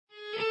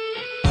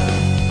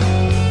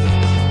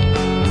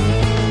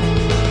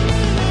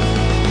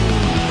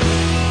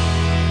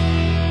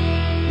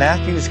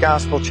Matthew's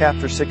Gospel,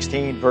 chapter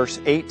 16, verse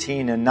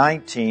 18 and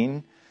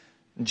 19,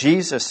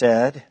 Jesus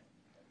said,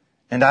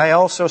 "And I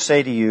also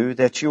say to you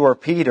that you are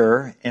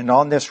Peter, and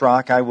on this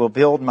rock I will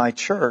build my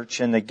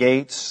church, and the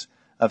gates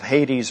of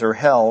Hades or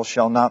hell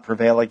shall not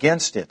prevail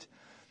against it.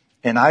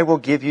 And I will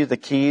give you the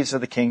keys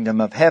of the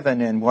kingdom of heaven,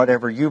 and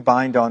whatever you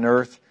bind on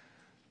earth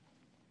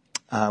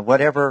will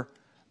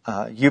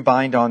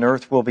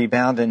be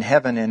bound in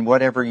heaven, and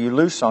whatever you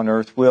loose on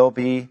earth will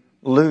be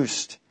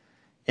loosed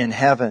in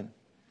heaven."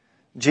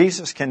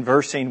 Jesus,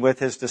 conversing with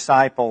his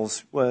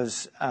disciples,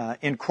 was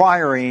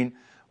inquiring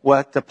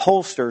what the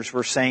pollsters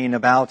were saying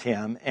about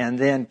him. And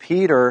then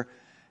Peter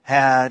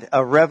had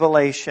a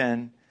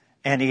revelation,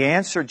 and he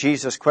answered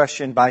Jesus'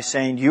 question by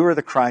saying, "You are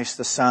the Christ,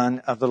 the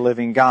Son of the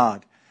living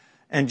God."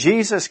 And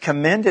Jesus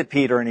commended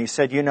Peter, and he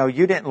said, you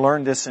didn't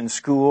learn this in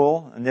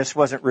school, and this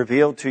wasn't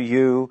revealed to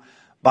you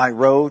by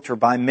rote or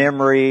by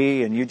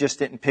memory, and you just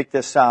didn't pick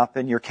this up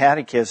in your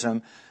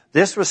catechism.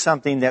 This was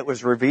something that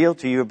was revealed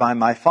to you by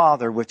my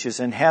Father, which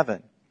is in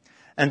heaven.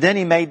 And then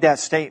he made that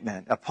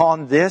statement,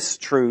 upon this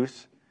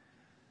truth,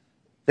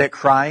 that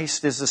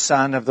Christ is the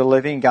Son of the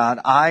living God,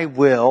 I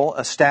will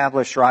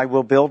establish, or I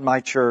will build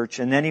my church.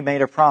 And then he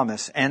made a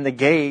promise, and the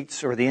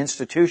gates or the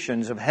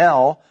institutions of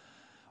hell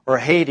or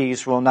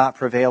Hades will not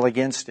prevail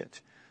against it.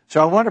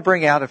 So I want to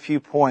bring out a few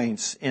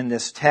points in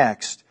this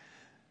text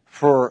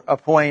for a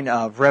point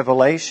of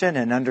revelation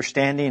and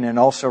understanding and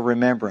also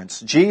remembrance.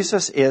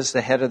 Jesus is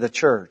the head of the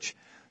church.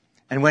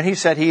 And when he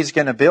said he's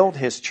going to build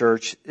his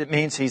church, it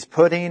means he's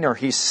putting or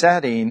he's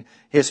setting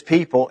his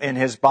people in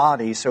his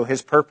body so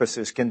his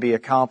purposes can be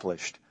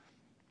accomplished.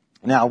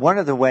 Now, one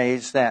of the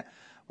ways that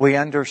we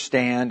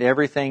understand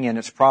everything in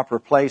its proper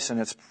place and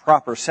its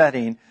proper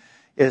setting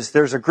is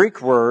there's a Greek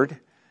word,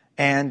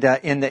 and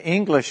in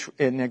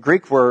the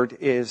Greek word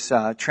is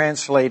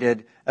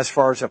translated as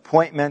far as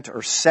appointment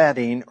or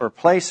setting or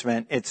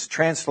placement. It's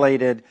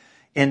translated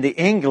in the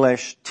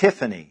English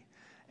Tiffany.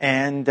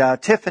 And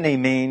Tiffany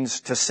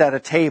means to set a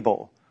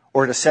table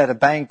or to set a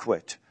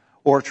banquet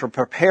or to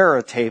prepare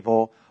a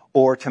table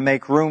or to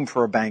make room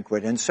for a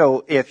banquet. And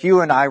so if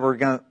you and I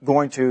were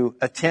going to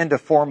attend a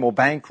formal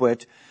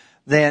banquet,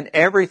 then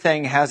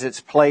everything has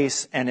its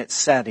place and its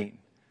setting.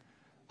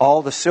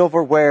 All the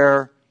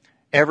silverware,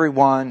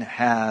 everyone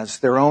has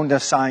their own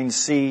assigned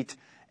seat,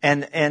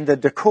 and the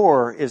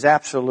decor is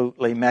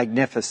absolutely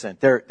magnificent.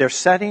 They're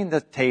setting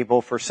the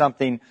table for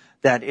something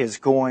that is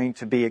going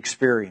to be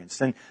experienced.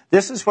 And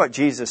this is what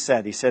Jesus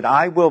said. He said,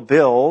 I will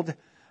build,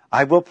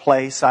 I will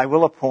place, I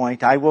will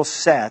appoint, I will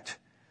set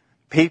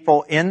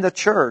people in the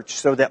church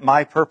so that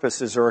my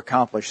purposes are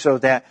accomplished, so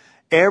that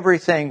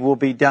everything will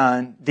be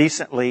done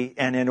decently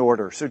and in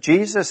order. So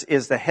Jesus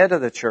is the head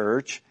of the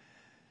church,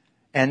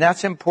 and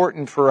that's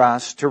important for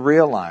us to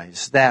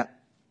realize that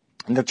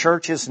the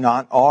church is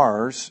not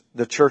ours,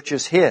 the church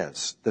is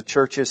His. The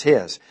church is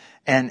His.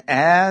 And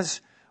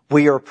as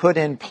we are put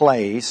in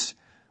place,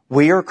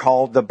 we are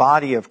called the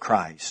body of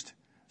Christ.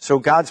 So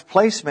God's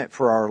placement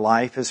for our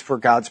life is for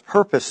God's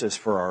purposes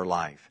for our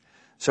life.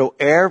 So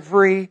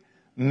every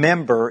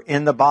member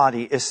in the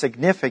body is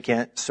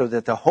significant so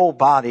that the whole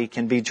body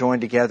can be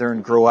joined together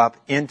and grow up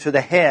into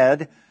the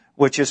head,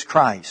 which is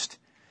Christ.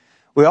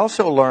 We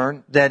also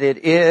learn that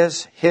it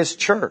is His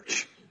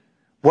church.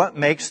 What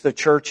makes the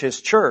church His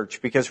church?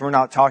 Because we're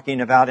not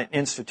talking about an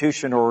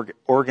institution or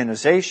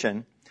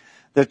organization.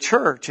 The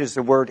church is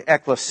the word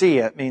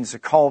ecclesia. It means the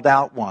called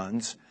out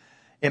ones.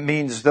 It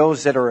means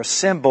those that are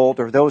assembled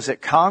or those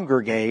that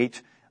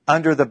congregate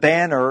under the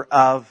banner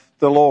of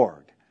the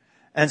Lord.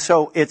 And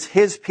so it's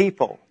His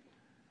people.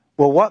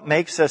 Well, what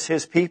makes us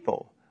His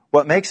people?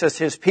 What makes us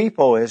His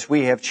people is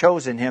we have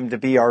chosen Him to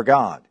be our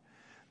God.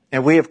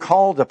 And we have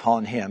called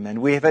upon Him,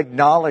 and we have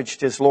acknowledged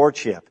His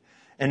lordship.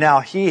 And now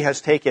He has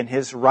taken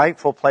His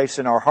rightful place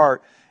in our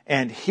heart,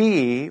 and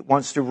He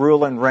wants to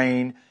rule and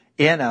reign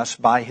in us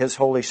by His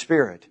Holy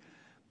Spirit.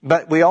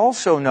 But we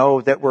also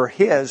know that we're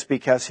His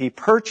because He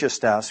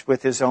purchased us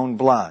with His own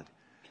blood.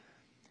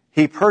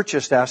 He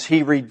purchased us,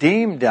 He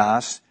redeemed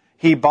us,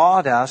 He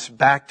bought us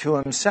back to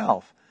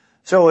Himself.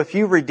 So if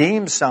you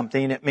redeem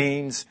something, it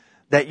means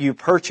that you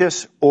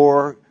purchase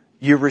or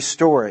you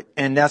restore it.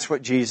 And that's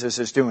what Jesus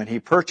is doing. He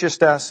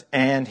purchased us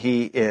and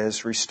He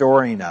is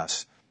restoring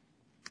us.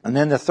 And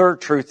then the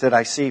third truth that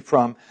I see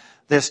from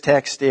this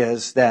text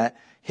is that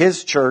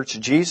His church,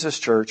 Jesus'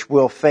 church,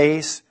 will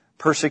face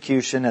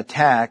persecution,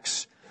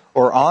 attacks,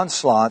 or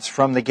onslaughts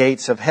from the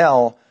gates of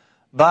hell,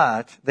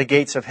 but the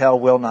gates of hell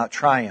will not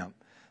triumph.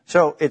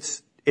 So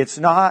it's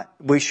not,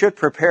 we should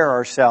prepare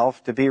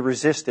ourselves to be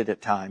resisted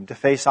at times, to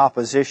face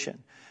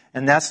opposition.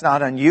 And that's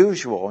not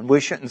unusual, and we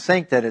shouldn't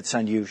think that it's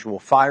unusual.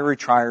 Fiery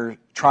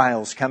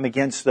trials come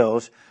against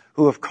those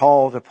who have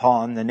called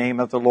upon the name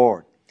of the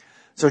Lord.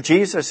 So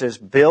Jesus is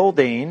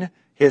building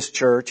His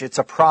church. It's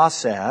a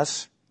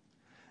process.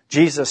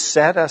 Jesus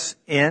set us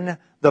in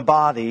the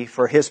body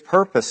for His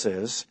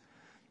purposes,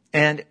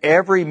 and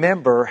every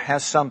member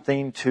has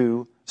something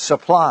to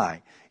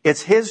supply.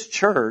 It's His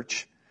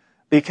church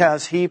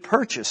because He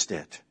purchased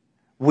it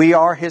We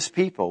are His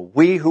people.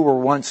 We who were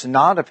once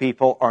not a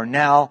people are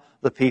now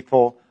the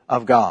people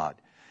of God.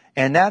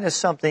 And that is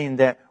something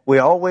that we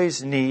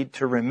always need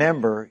to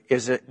remember,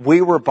 is that we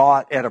were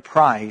bought at a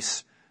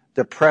price,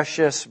 the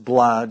precious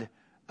blood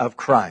of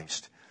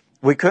Christ.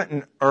 We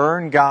couldn't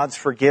earn God's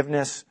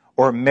forgiveness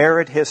or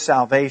merit His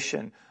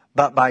salvation,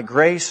 but by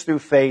grace through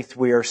faith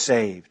we are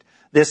saved.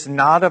 This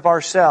not of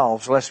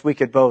ourselves, lest we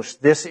could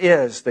boast. This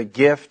is the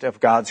gift of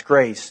God's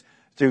grace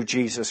through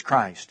Jesus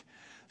Christ.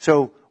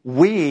 So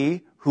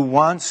we who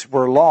once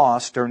were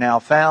lost are now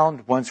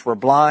found. Once were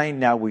blind,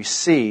 now we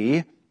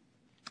see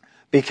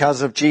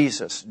because of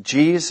Jesus.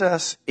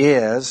 Jesus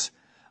is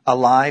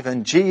alive,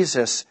 and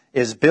Jesus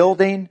is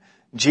building.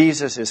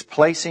 Jesus is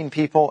placing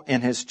people in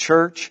His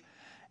church.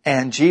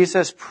 And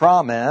Jesus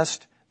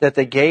promised that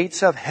the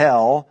gates of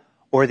hell,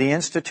 or the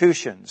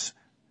institutions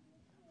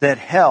that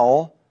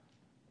hell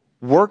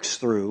works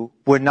through,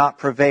 would not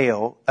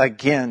prevail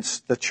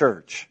against the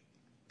church.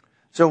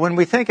 So when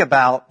we think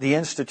about the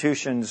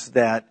institutions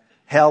that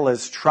hell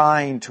is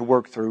trying to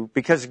work through,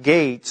 because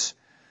gates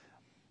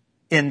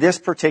in this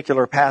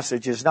particular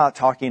passage is not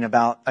talking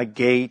about a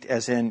gate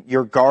as in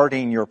you're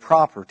guarding your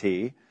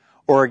property,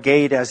 or a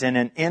gate as in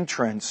an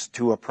entrance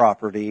to a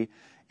property.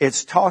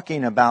 It's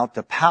talking about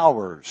the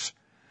powers.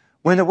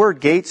 When the word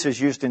gates is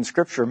used in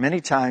Scripture,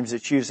 many times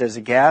it's used as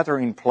a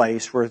gathering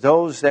place where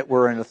those that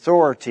were in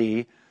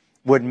authority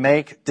would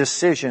make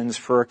decisions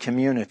for a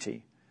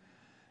community.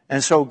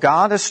 And so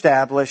God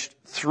established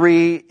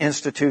 3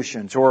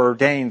 institutions, or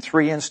ordained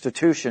 3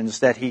 institutions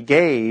that He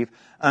gave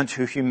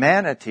unto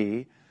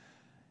humanity.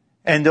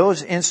 And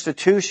those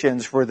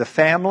institutions were the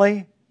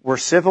family, were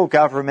civil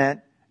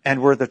government,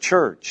 and were the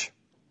church.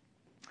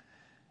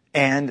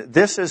 And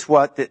this is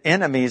what the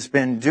enemy's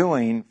been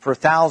doing for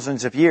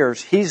thousands of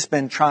years. He's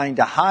been trying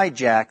to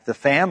hijack the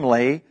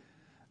family,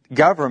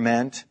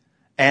 government,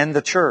 and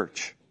the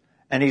church.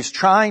 And he's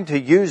trying to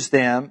use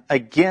them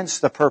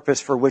against the purpose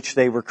for which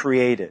they were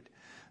created.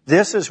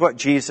 This is what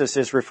Jesus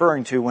is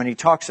referring to when He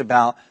talks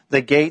about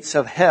the gates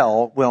of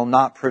hell will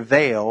not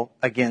prevail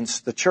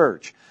against the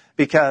church.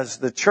 Because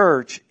the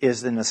church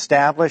is an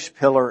established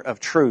pillar of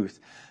truth,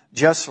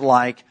 just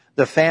like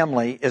the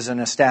family is an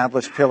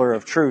established pillar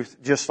of truth,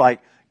 just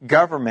like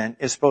government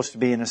is supposed to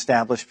be an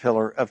established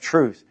pillar of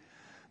truth.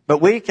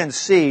 But we can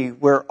see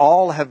where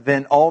all have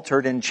been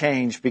altered and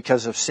changed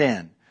because of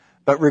sin.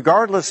 But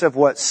regardless of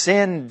what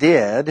sin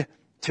did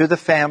to the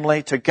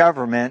family, to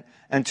government,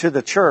 and to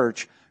the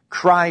church,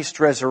 Christ's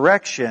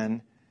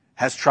resurrection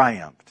has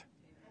triumphed.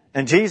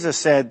 And Jesus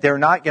said they're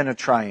not going to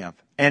triumph.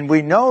 And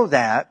we know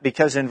that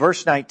because in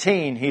verse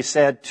 19, He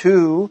said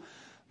to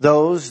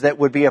those that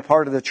would be a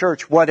part of the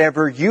church,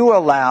 whatever you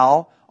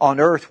allow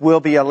on earth will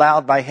be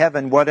allowed by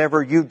heaven.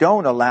 Whatever you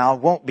don't allow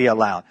won't be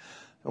allowed.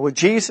 What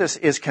Jesus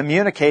is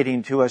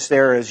communicating to us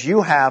there is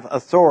you have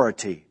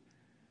authority.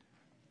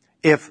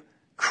 If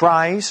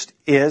Christ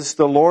is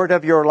the Lord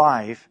of your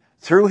life,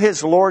 through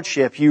His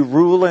lordship you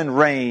rule and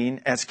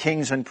reign as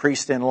kings and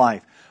priests in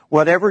life.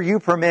 Whatever you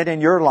permit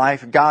in your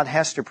life, God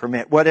has to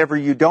permit. Whatever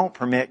you don't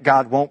permit,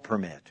 God won't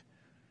permit.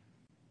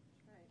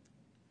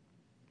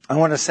 I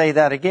want to say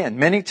that again.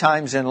 Many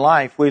times in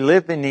life, we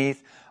live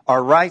beneath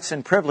our rights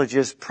and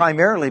privileges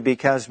primarily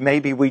because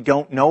maybe we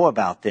don't know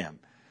about them.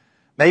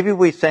 Maybe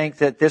we think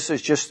that this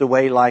is just the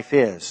way life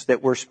is,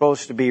 that we're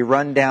supposed to be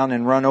run down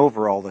and run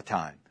over all the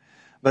time.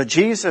 But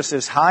Jesus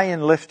is high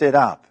and lifted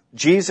up.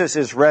 Jesus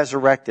is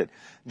resurrected.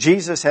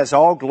 Jesus has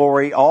all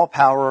glory, all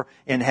power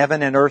in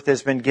heaven and earth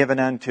has been given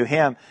unto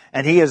Him,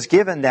 and He has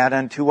given that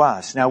unto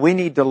us. Now we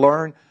need to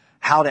learn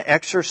how to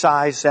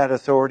exercise that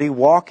authority,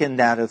 walk in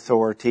that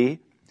authority,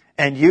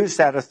 and use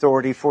that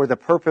authority for the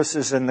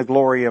purposes and the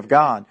glory of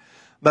God.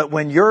 But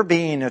when you're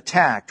being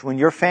attacked, when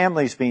your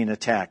family's being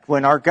attacked,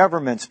 when our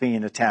government's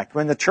being attacked,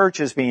 when the church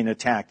is being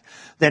attacked,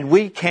 then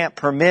we can't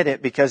permit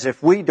it, because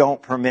if we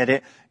don't permit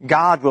it,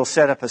 God will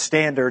set up a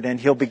standard and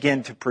He'll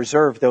begin to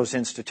preserve those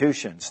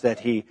institutions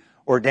that He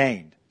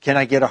ordained. Can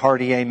I get a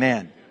hearty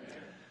amen?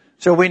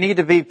 So we need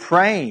to be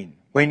praying.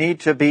 We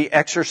need to be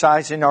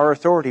exercising our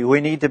authority. We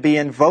need to be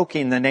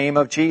invoking the name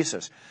of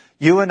Jesus.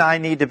 You and I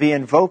need to be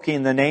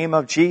invoking the name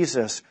of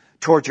Jesus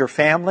towards your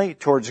family,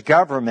 towards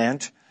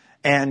government,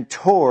 and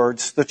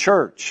towards the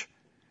church.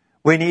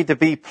 We need to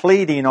be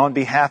pleading on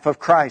behalf of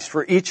Christ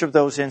for each of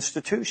those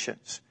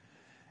institutions.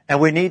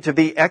 And we need to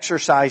be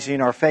exercising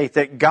our faith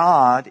that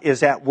God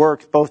is at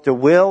work both to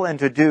will and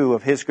to do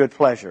of His good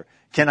pleasure.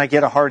 Can I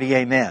get a hearty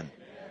amen?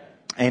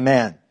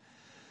 Amen.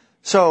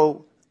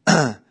 So,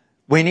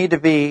 we need to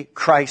be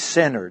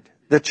Christ-centered.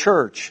 The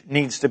church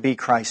needs to be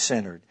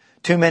Christ-centered.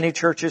 Too many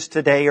churches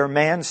today are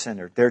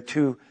man-centered. They're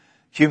too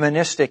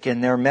humanistic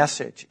in their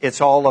message.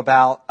 It's all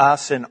about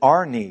us and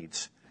our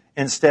needs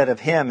instead of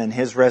Him and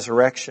His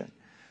resurrection.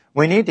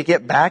 We need to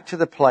get back to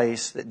the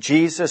place that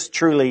Jesus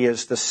truly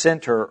is the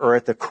center or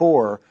at the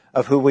core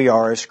of who we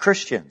are as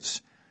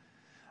Christians.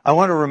 I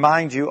want to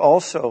remind you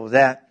also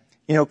that,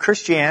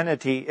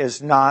 Christianity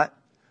is not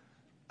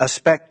a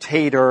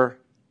spectator.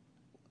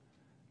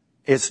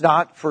 It's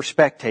not for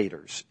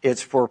spectators.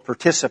 It's for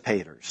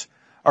participators.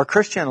 Our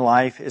Christian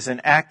life is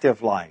an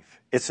active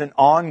life. It's an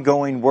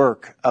ongoing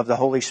work of the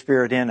Holy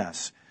Spirit in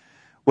us.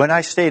 When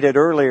I stated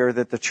earlier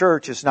that the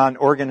church is not an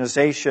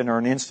organization or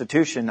an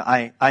institution,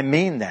 I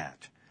mean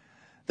that.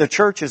 The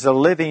church is a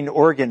living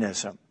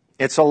organism.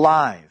 It's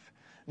alive.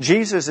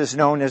 Jesus is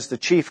known as the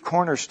chief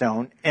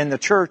cornerstone, and the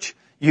church,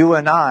 you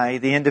and I,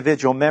 the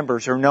individual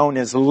members, are known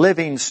as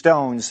living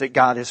stones that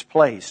God has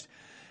placed.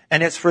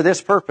 And it's for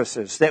this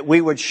purposes, that we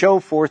would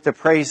show forth the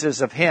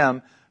praises of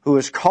Him who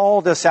has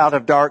called us out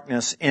of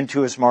darkness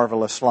into His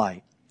marvelous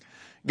light.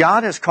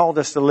 God has called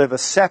us to live a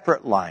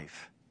separate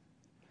life.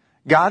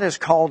 God has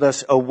called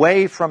us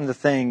away from the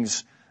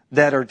things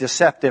that are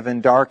deceptive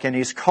and dark, and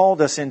He's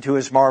called us into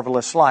His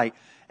marvelous light.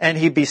 And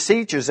He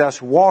beseeches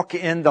us, walk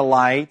in the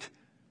light,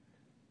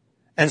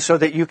 and so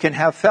that you can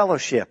have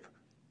fellowship.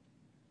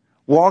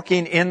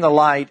 Walking in the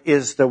light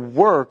is the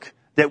work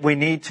that we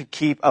need to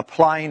keep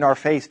applying our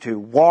faith to.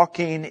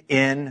 Walking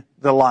in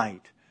the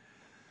light.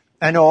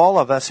 I know all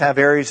of us have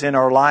areas in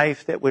our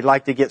life that we'd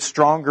like to get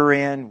stronger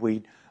in.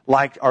 We'd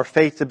like our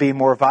faith to be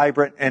more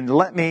vibrant. And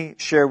let me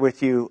share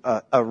with you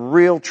a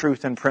real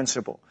truth and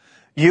principle.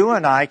 You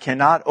and I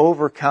cannot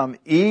overcome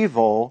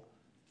evil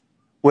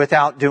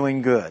without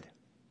doing good.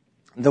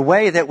 The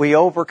way that we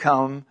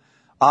overcome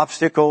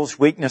obstacles,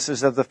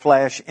 weaknesses of the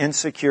flesh,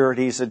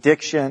 insecurities,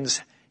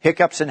 addictions,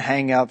 hiccups and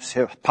hang-ups,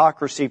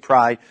 hypocrisy,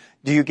 pride,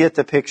 do you get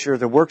the picture?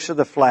 The works of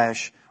the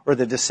flesh or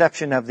the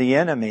deception of the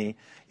enemy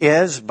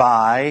is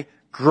by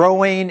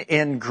growing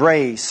in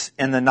grace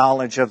in the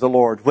knowledge of the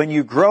Lord. When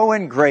you grow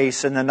in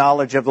grace in the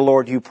knowledge of the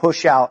Lord, you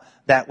push out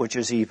that which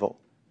is evil.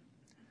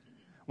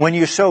 When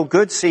you sow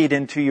good seed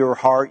into your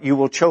heart, you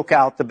will choke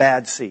out the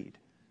bad seed.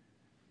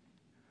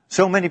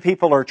 So many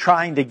people are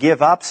trying to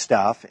give up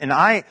stuff, and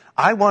I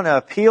want to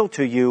appeal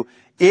to you,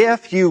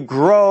 if you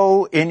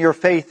grow in your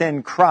faith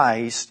in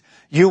Christ,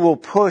 you will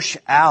push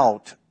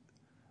out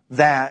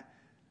that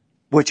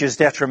which is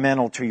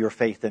detrimental to your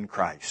faith in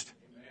Christ.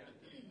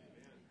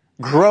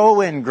 Grow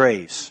in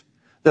grace.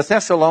 The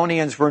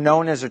Thessalonians were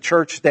known as a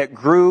church that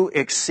grew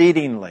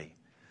exceedingly.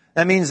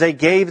 That means they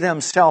gave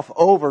themselves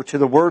over to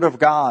the Word of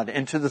God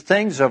and to the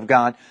things of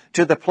God,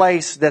 to the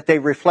place that they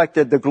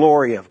reflected the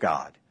glory of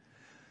God.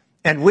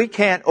 And we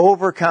can't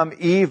overcome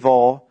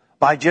evil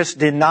by just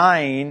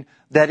denying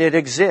that it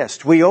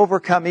exists. We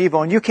overcome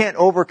evil, and you can't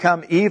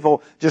overcome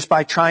evil just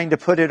by trying to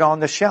put it on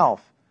the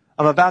shelf.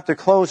 I'm about to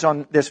close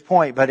on this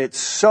point, but it's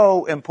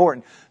so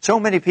important. So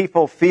many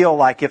people feel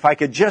like if I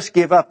could just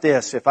give up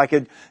this, if I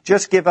could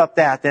just give up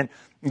that, then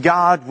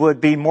God would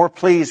be more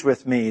pleased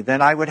with me.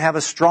 Then I would have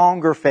a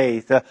stronger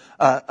faith,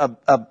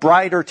 a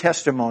brighter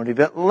testimony.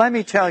 But let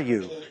me tell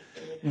you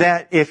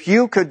that if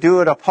you could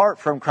do it apart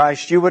from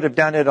Christ, you would have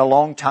done it a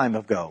long time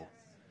ago.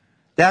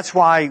 That's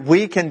why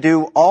we can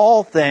do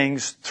all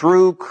things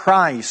through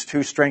Christ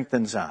who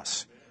strengthens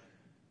us.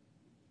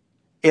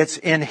 It's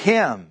in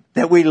Him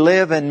that we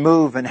live and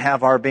move and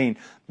have our being.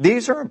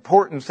 These are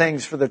important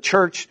things for the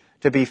church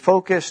to be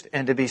focused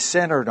and to be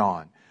centered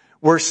on.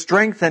 We're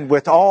strengthened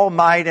with all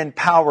might and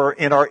power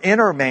in our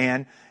inner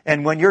man.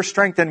 And when you're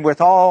strengthened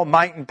with all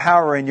might and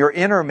power in your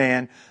inner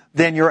man,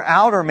 then your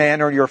outer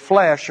man or your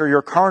flesh or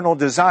your carnal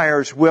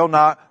desires will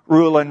not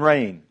rule and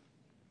reign.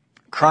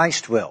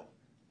 Christ will.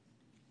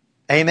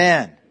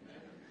 Amen.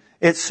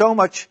 It's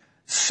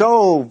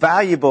so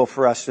valuable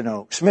for us to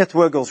know. Smith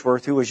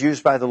Wigglesworth, who was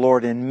used by the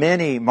Lord in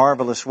many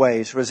marvelous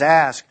ways, was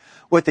asked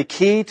what the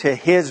key to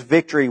his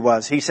victory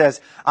was. He says,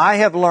 I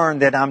have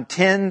learned that I'm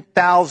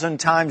 10,000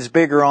 times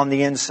bigger on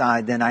the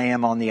inside than I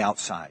am on the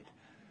outside.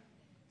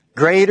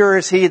 Greater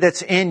is He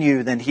that's in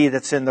you than he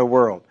that's in the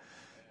world.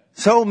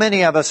 So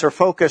many of us are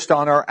focused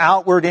on our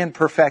outward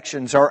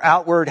imperfections, our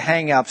outward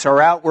hang-ups,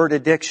 our outward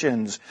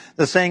addictions,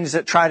 the things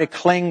that try to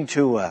cling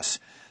to us.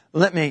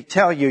 Let me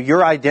tell you,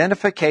 your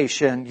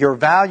identification, your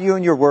value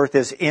and your worth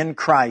is in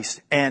Christ.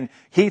 And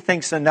He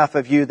thinks enough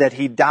of you that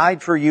He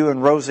died for you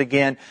and rose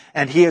again,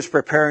 and He is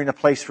preparing a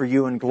place for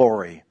you in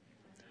glory.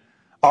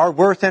 Our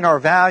worth and our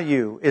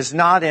value is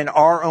not in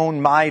our own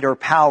might or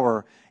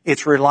power.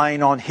 It's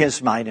relying on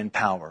His might and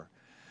power.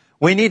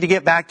 We need to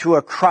get back to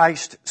a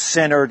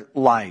Christ-centered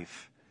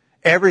life.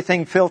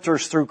 Everything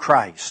filters through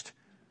Christ.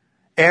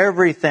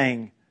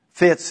 Everything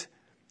fits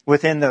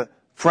within the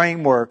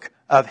framework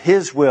of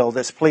His will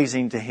that's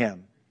pleasing to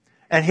Him.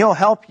 And He'll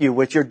help you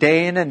with your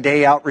day in and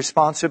day out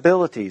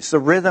responsibilities, the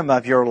rhythm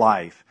of your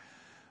life,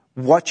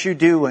 what you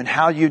do and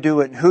how you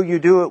do it and who you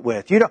do it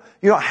with. You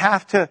don't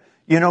have to,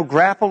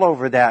 grapple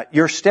over that.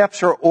 Your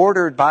steps are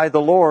ordered by the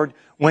Lord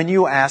when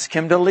you ask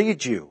Him to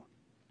lead you.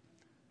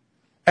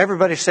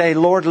 Everybody say,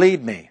 Lord,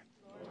 lead me.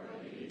 Lord,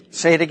 lead me.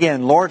 Say it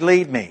again, Lord,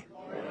 lead me.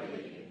 Lord,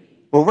 lead me.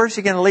 Well, where's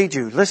He going to lead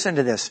you? Listen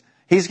to this.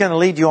 He's going to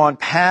lead you on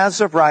paths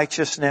of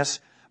righteousness,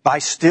 by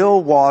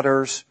still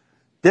waters.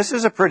 This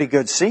is a pretty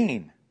good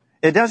scene.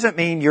 It doesn't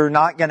mean you're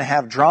not going to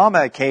have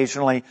drama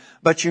occasionally,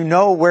 but you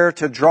know where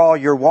to draw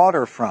your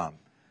water from.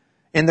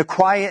 In the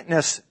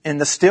quietness, in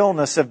the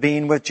stillness of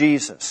being with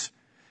Jesus.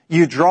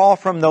 You draw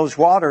from those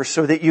waters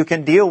so that you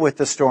can deal with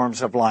the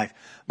storms of life.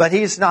 But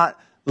He's not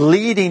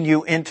leading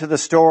you into the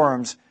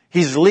storms.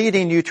 He's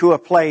leading you to a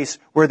place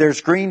where there's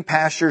green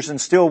pastures and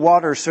still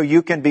waters so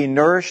you can be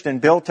nourished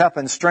and built up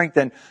and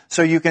strengthened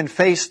so you can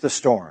face the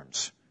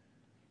storms.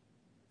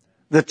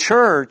 The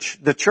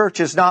church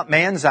is not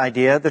man's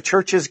idea. The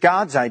church is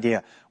God's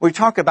idea. We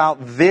talk about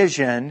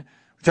vision.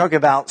 We talk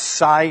about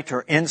sight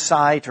or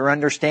insight or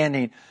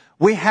understanding.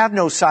 We have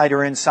no sight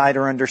or insight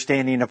or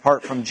understanding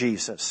apart from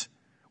Jesus.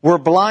 We're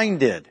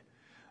blinded.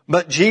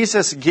 But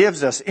Jesus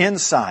gives us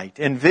insight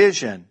and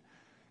vision.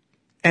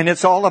 And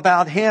it's all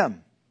about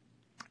Him.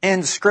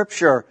 In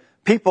Scripture,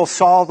 people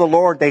saw the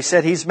Lord. They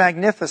said, He's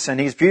magnificent.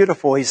 He's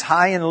beautiful. He's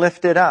high and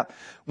lifted up.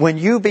 When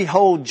you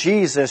behold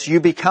Jesus, you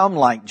become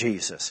like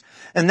Jesus.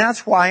 And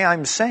that's why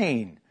I'm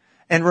saying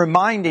and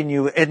reminding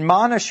you,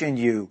 admonishing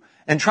you,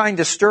 and trying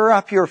to stir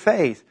up your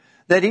faith,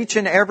 that each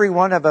and every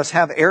one of us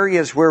have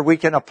areas where we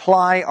can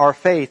apply our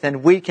faith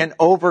and we can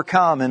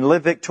overcome and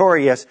live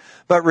victorious.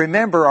 But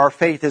remember, our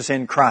faith is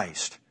in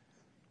Christ.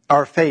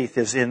 Our faith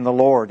is in the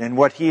Lord and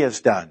what He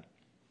has done.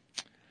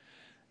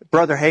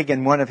 Brother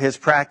Hagin, one of his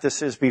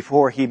practices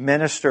before he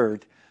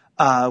ministered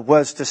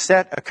was to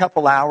set a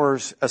couple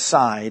hours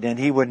aside, and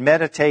he would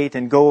meditate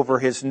and go over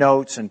his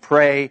notes and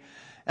pray,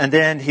 and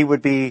then he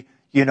would be,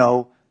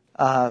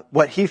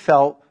 what he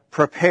felt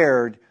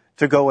prepared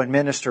to go and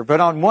minister. But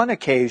on one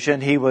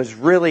occasion, he was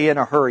really in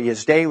a hurry.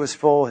 His day was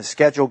full. His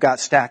schedule got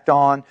stacked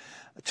on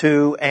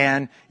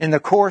and in the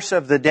course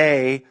of the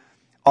day,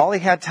 all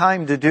he had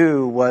time to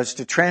do was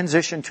to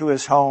transition to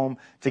his home,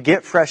 to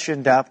get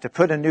freshened up, to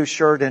put a new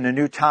shirt and a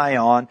new tie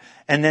on,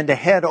 and then to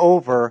head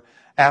over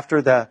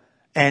after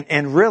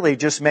and really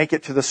just make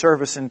it to the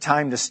service in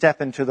time to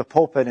step into the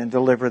pulpit and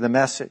deliver the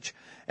message.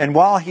 And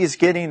while he's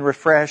getting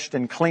refreshed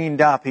and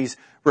cleaned up, he's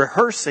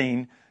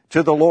rehearsing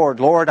to the Lord,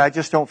 Lord, I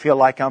just don't feel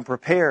like I'm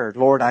prepared.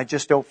 Lord, I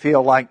just don't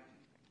feel like,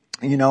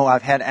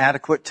 I've had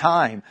adequate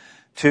time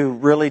to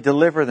really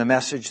deliver the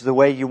message the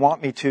way you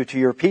want me to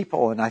your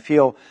people. And I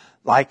feel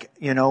like,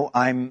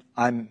 I'm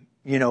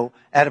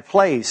at a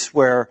place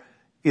where,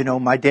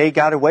 my day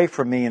got away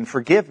from me and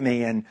forgive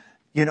me. And,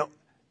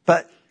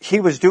 but he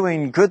was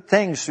doing good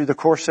things through the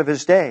course of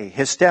his day.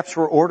 His steps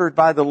were ordered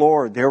by the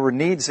Lord. There were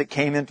needs that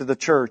came into the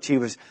church. He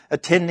was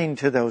attending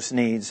to those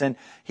needs. And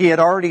he had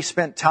already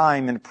spent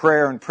time in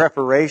prayer and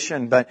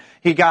preparation, but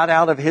he got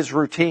out of his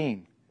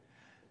routine.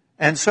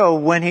 And so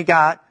when he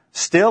got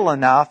still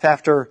enough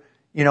after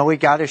he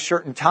got his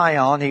shirt and tie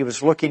on. He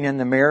was looking in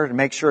the mirror to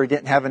make sure he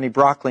didn't have any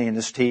broccoli in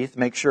his teeth,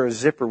 make sure his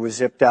zipper was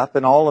zipped up,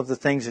 and all of the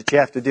things that you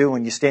have to do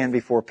when you stand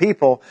before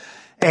people.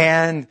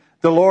 And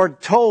the Lord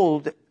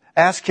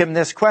asked him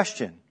this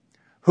question: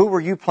 who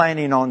were you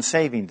planning on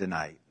saving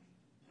tonight?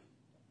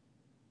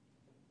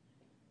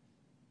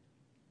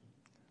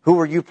 Who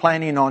were you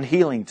planning on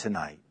healing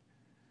tonight?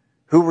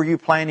 Who were you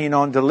planning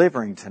on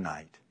delivering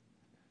tonight?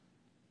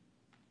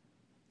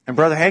 And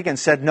Brother Hagin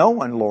said, no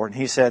one, Lord.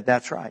 And he said,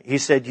 that's right. He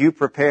said, you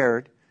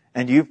prepared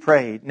and you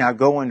prayed. Now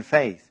go in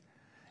faith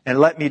and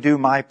let me do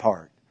my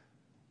part.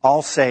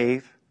 I'll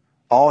save,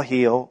 I'll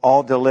heal,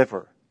 I'll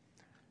deliver.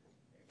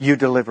 You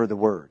deliver the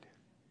word.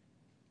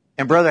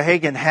 And Brother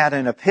Hagin had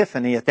an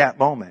epiphany at that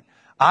moment.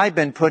 I've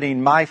been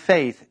putting my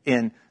faith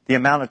in the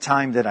amount of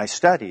time that I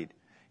studied.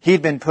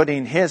 He'd been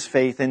putting his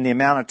faith in the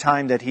amount of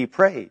time that he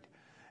prayed.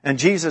 And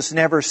Jesus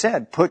never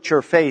said, put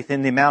your faith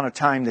in the amount of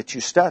time that you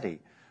study.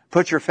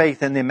 Put your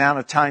faith in the amount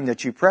of time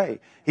that you pray.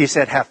 He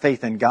said, have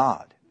faith in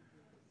God.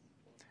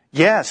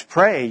 Yes,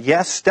 pray.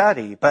 Yes,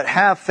 study. But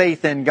have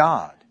faith in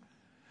God.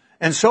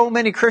 And so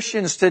many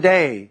Christians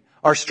today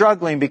are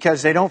struggling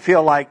because they don't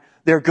feel like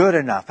they're good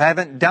enough. I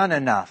haven't done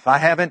enough. I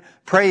haven't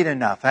prayed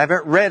enough. I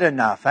haven't read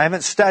enough. I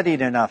haven't studied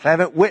enough. I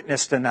haven't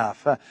witnessed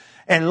enough.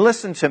 And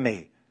listen to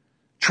me.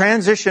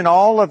 Transition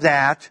all of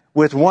that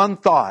with one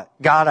thought.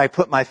 God, I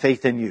put my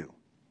faith in you.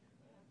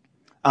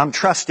 I'm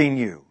trusting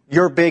you.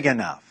 You're big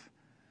enough.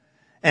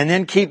 And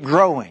then keep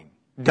growing.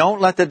 Don't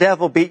let the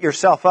devil beat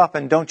yourself up,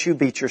 and don't you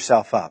beat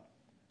yourself up.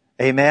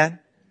 Amen?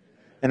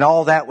 And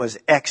all that was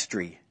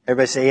extra.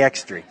 Everybody say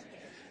extra.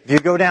 If you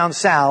go down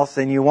south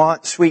and you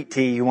want sweet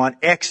tea, you want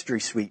extra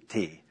sweet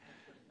tea.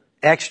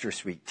 Extra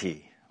sweet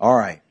tea. All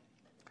right.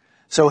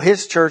 So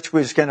his church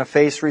was going to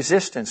face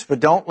resistance, but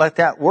don't let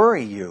that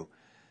worry you.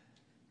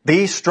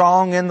 Be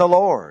strong in the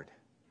Lord.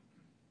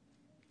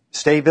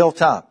 Stay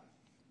built up.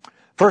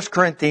 1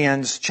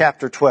 Corinthians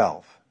chapter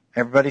 12.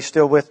 Everybody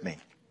still with me?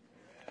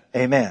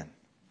 Amen.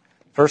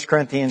 1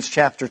 Corinthians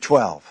chapter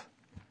 12.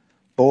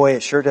 Boy,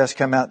 it sure does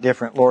come out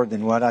different, Lord,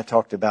 than what I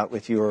talked about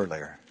with you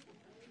earlier.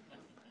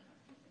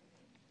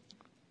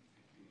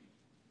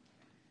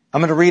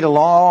 I'm going to read a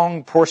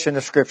long portion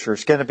of Scripture.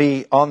 It's going to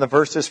be on the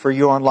verses for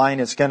you online.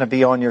 It's going to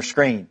be on your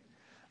screen.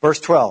 Verse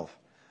 12.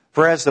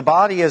 For as the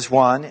body is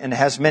one and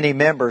has many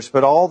members,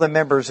 but all the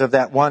members of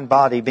that one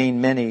body,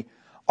 being many,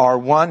 are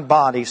one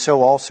body,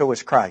 so also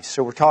is Christ.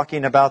 So we're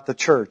talking about the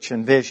church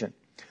and vision.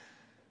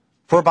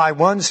 For by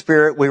one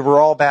Spirit we were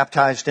all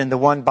baptized into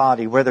one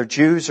body, whether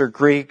Jews or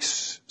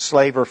Greeks,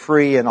 slave or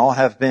free, and all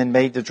have been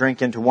made to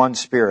drink into one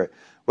Spirit.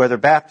 Whether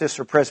Baptist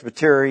or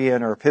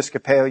Presbyterian or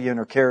Episcopalian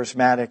or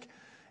Charismatic,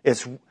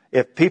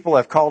 If people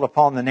have called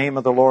upon the name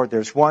of the Lord,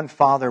 there's one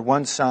Father,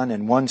 one Son,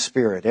 and one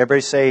Spirit.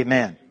 Everybody say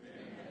amen.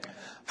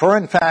 For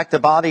in fact, the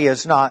body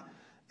is not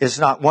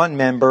one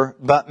member,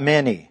 but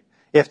many.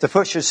 If the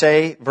foot should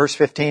say, verse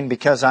 15,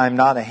 because I am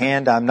not a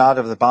hand, I am not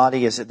of the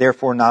body, is it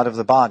therefore not of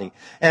the body?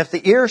 And if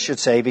the ear should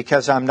say,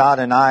 because I am not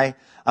an eye,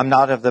 I'm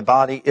not of the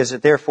body, is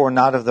it therefore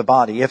not of the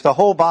body? If the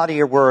whole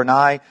body were an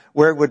eye,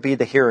 where would be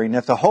the hearing?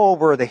 If the whole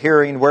were the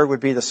hearing, where would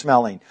be the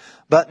smelling?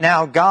 But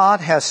now God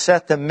has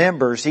set the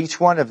members, each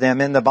one of them,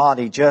 in the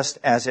body just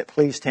as it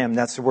pleased Him.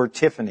 That's the word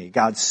Tiffany.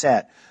 God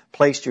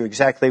placed you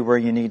exactly where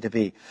you need to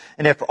be.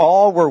 And if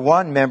all were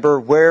one member,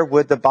 where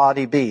would the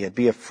body be? It'd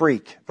be a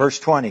freak. Verse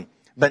 20.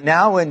 But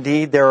now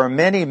indeed there are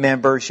many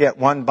members, yet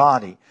one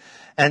body.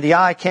 And the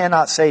eye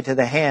cannot say to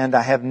the hand,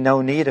 I have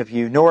no need of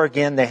you, nor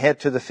again the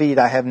head to the feet,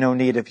 I have no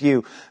need of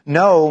you.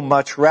 No,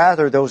 much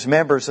rather those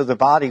members of the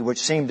body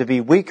which seem to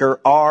be weaker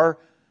are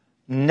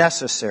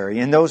necessary.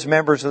 And those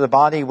members of the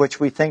body which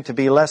we think to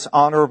be less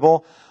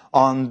honorable,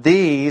 on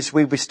these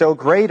we bestow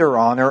greater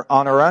honor.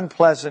 On our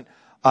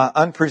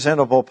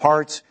unpresentable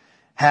parts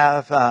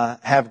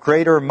have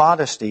greater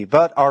modesty,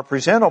 but our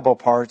presentable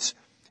parts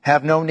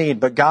have no need.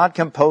 But God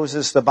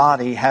composes the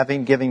body,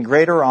 having given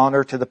greater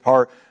honor to the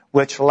part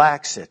which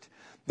lacks it.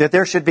 That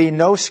there should be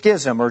no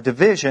schism or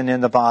division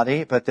in the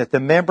body, but that the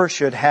members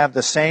should have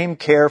the same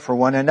care for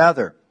one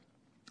another.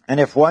 And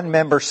if one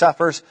member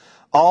suffers,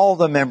 all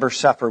the members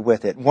suffer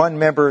with it. One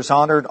member is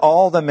honored,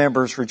 all the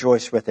members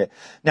rejoice with it.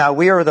 Now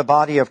we are the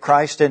body of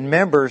Christ and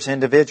members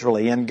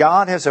individually, and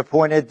God has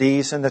appointed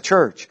these in the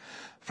church.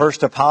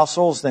 First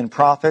apostles, then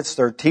prophets,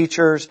 third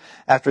teachers,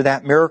 after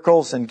that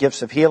miracles and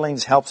gifts of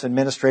healings, helps,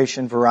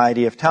 administration,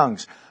 variety of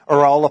tongues.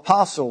 Are all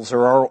apostles,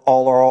 are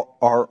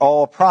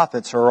all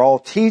prophets, are all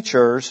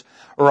teachers,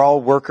 are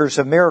all workers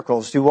of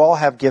miracles? Do all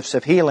have gifts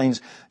of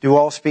healings? Do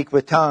all speak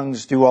with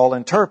tongues? Do all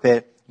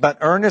interpret? But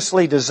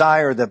earnestly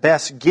desire the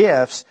best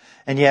gifts,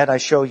 and yet I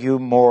show you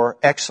more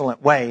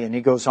excellent way. And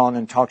he goes on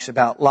and talks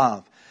about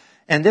love.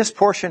 And this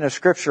portion of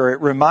Scripture,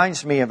 it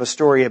reminds me of a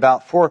story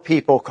about 4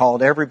 people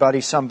called everybody,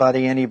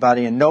 somebody,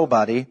 anybody, and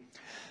nobody.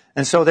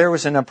 And so there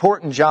was an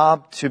important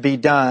job to be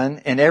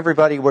done, and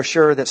everybody was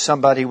sure that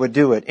somebody would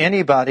do it.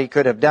 Anybody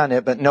could have done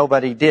it, but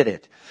nobody did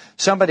it.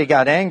 Somebody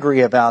got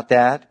angry about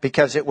that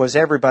because it was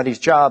everybody's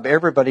job.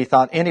 Everybody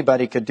thought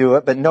anybody could do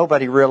it, but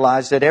nobody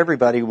realized that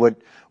everybody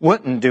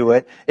wouldn't do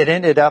it. It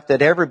ended up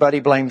that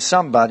everybody blamed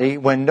somebody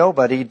when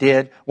nobody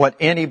did what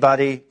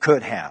anybody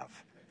could have.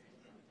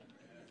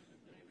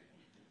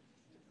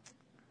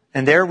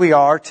 And there we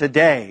are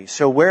today.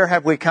 So where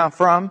have we come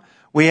from?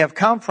 We have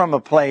come from a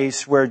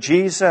place where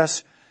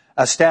Jesus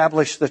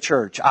established the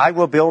church. I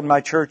will build my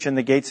church and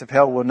the gates of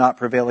hell will not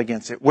prevail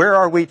against it. Where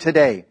are we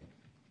today?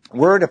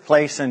 We're at a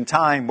place in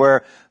time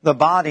where the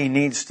body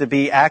needs to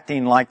be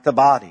acting like the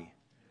body.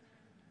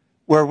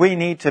 Where we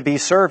need to be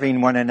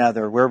serving one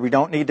another. Where we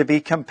don't need to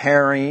be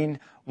comparing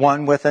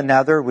one with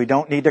another. We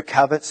don't need to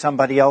covet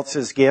somebody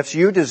else's gifts.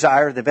 You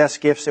desire the best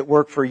gifts that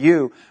work for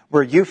you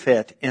where you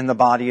fit in the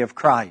body of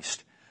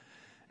Christ.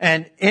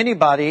 And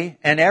anybody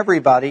and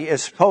everybody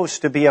is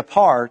supposed to be a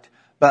part,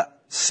 but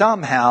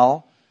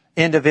somehow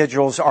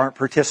individuals aren't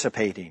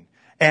participating.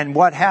 And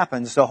what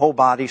happens? The whole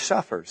body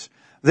suffers.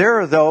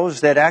 There are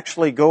those that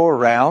actually go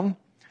around,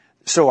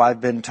 so I've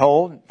been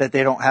told, that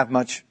they don't have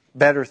much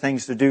better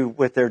things to do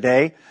with their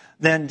day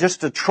than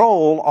just to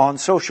troll on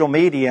social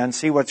media and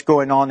see what's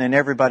going on in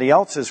everybody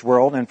else's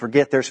world and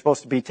forget they're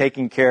supposed to be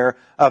taking care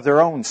of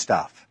their own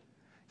stuff.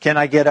 Can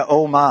I get a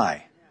oh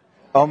my?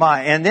 Oh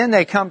my. And then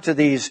they come to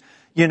these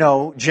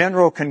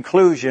general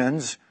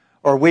conclusions,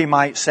 or we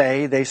might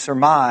say they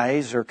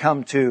surmise or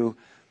come to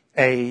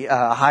a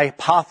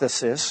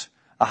hypothesis.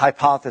 A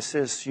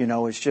hypothesis,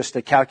 is just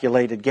a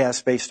calculated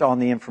guess based on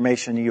the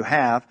information you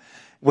have,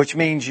 which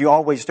means you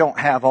always don't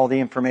have all the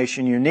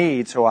information you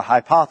need, so a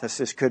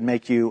hypothesis could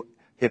make you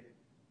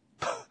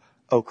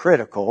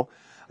hypocritical.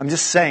 I'm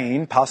just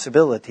saying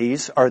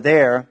possibilities are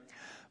there,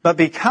 but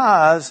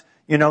because,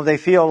 they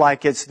feel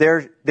like it's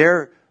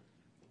their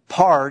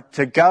part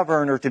to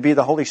govern or to be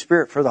the Holy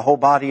Spirit for the whole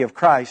body of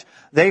Christ,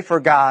 they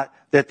forgot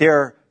that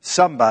they're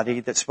somebody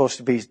that's supposed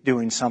to be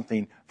doing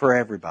something for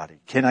everybody.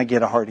 Can I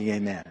get a hearty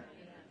amen?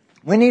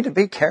 We need to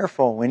be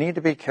careful. We need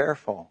to be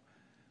careful.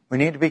 We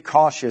need to be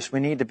cautious. We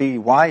need to be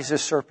wise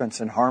as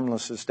serpents and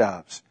harmless as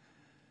doves.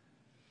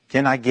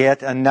 Can I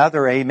get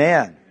another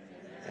amen?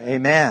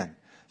 Amen.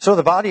 So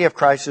the body of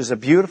Christ is a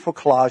beautiful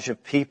collage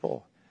of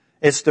people.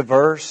 It's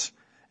diverse.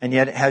 And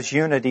yet it has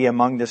unity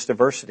among this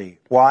diversity.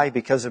 Why?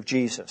 Because of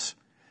Jesus.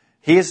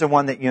 He is the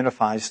one that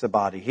unifies the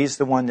body. He's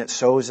the one that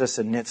sews us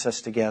and knits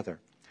us together.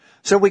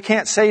 So we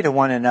can't say to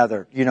one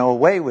another,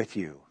 away with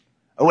you.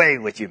 Away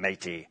with you,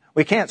 matey.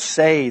 We can't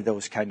say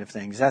those kind of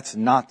things. That's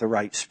not the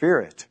right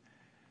spirit.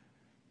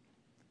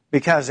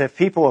 Because if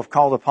people have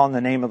called upon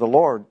the name of the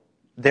Lord,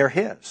 they're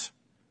His.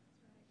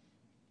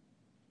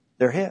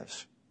 They're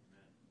His.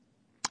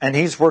 And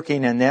He's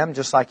working in them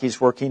just like He's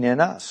working in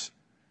us.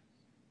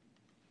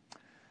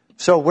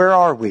 So where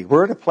are we?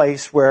 We're at a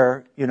place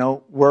where,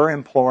 we're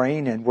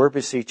imploring and we're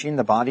beseeching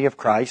the body of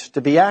Christ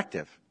to be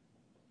active.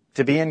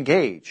 to be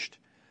engaged.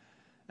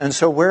 And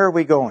so where are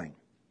we going?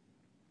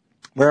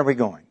 Where are we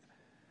going?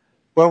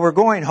 Well, we're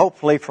going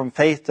hopefully from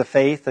faith to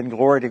faith and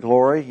glory to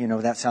glory. You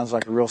know, that sounds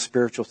like a real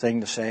spiritual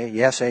thing to say.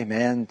 Yes,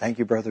 amen. Thank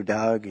you, Brother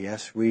Doug.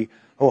 Yes, we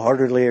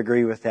wholeheartedly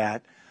agree with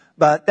that.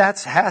 But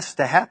that has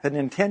to happen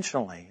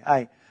intentionally.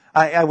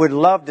 I would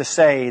love to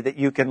say that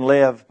you can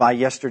live by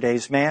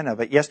yesterday's manna,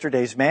 but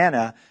yesterday's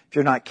manna, if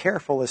you're not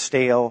careful, is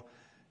stale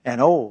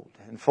and old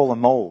and full of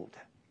mold.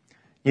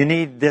 You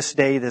need this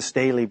day, this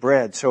daily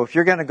bread. So if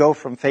you're going to go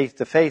from faith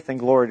to faith and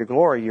glory to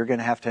glory, you're going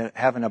to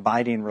have an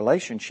abiding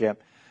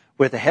relationship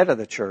with the head of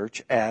the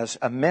church as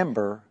a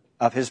member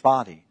of his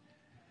body.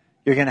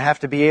 You're going to have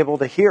to be able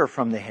to hear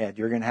from the head.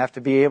 You're going to have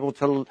to be able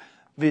to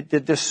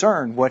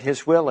discern what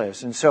his will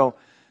is. And so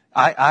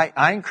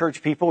I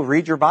encourage people,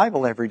 read your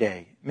Bible every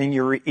day. I mean,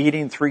 you're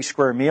eating 3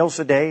 square meals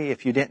a day.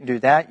 If you didn't do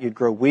that, you'd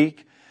grow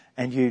weak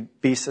and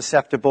you'd be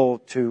susceptible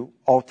to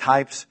all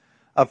types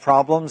of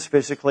problems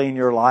physically in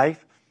your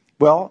life.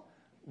 Well,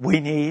 we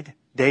need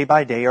day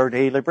by day our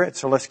daily bread.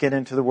 So let's get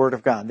into the Word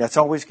of God. That's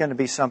always going to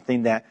be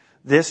something that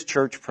this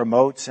church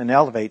promotes and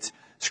elevates.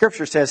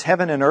 Scripture says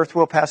heaven and earth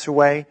will pass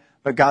away,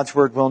 but God's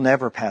Word will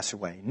never pass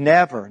away.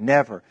 Never,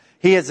 never.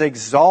 He has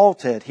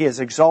exalted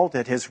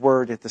His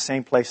Word at the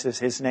same place as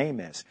His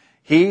name is.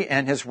 He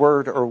and His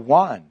Word are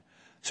one.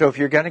 So if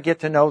you're going to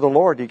get to know the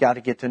Lord, you got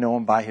to get to know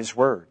Him by His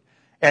Word.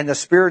 And the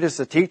Spirit is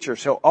the teacher.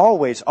 So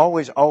always,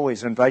 always,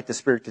 always invite the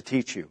Spirit to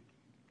teach you.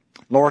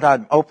 Lord,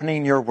 I'm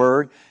opening your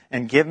Word,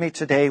 and give me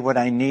today what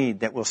I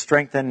need that will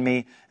strengthen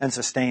me and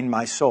sustain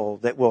my soul,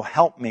 that will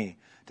help me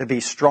to be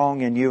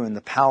strong in you and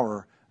the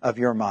power of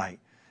your might.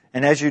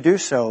 And as you do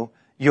so,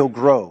 you'll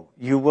grow.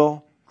 You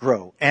will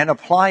grow and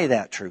apply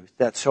that truth.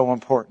 That's so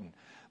important.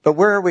 But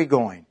where are we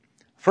going?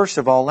 First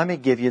of all, let me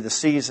give you the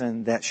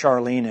season that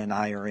Charlene and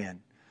I are in.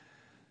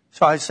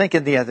 So I was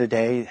thinking the other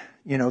day,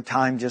 you know,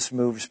 time just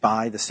moves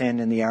by. The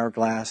sand in the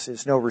hourglass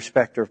is no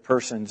respecter of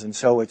persons. And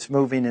so it's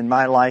moving in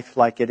my life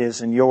like it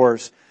is in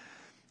yours.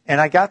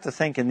 And I got to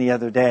thinking the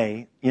other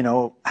day, you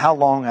know, how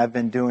long I've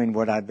been doing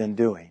what I've been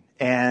doing.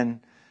 And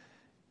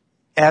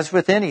as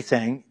with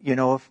anything, you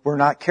know, if we're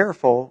not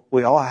careful,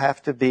 we all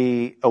have to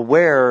be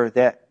aware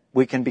that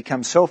we can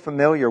become so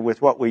familiar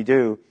with what we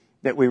do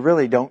that we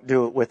really don't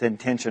do it with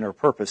intention or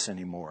purpose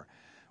anymore.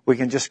 We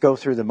can just go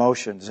through the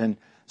motions. And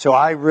so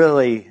I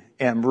really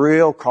am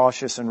real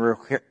cautious and real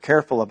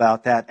careful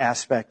about that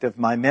aspect of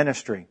my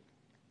ministry.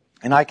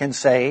 And I can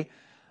say,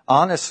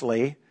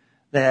 honestly,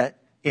 that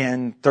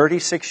in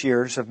 36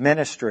 years of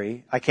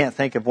ministry, I can't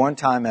think of one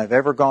time I've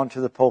ever gone to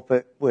the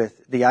pulpit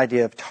with the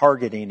idea of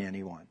targeting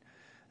anyone.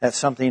 That's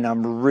something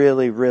I'm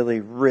really, I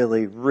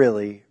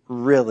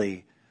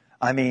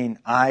mean,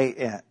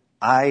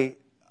 I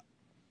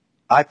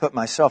put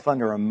myself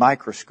under a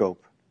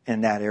microscope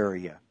in that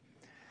area.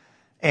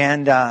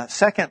 And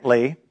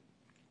secondly,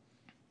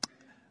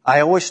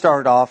 I always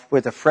start off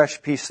with a fresh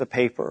piece of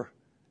paper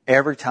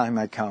every time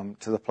I come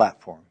to the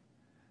platform.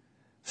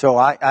 So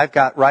I've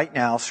got right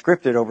now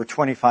scripted over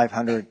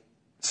 2,500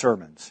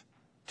 sermons,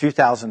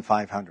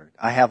 2,500.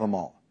 I have them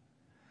all.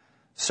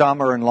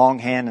 Some are in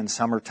longhand and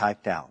some are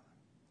typed out.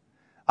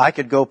 I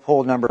could go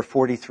pull number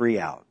 43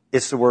 out.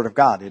 It's the Word of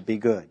God. It'd be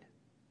good.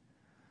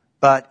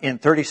 But in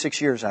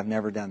 36 years, I've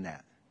never done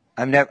that.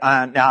 I'm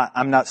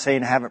not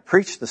saying I haven't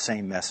preached the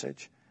same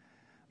message,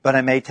 but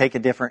I may take a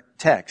different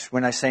text.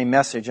 When I say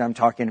message, I'm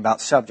talking about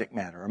subject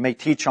matter. I may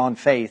teach on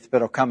faith,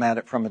 but I'll come at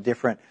it from a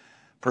different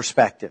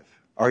perspective.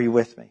 Are you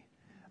with me?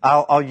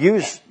 I'll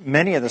use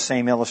many of the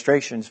same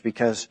illustrations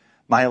because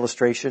my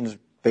illustrations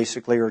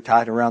basically are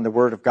tied around the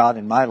Word of God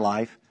in my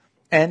life,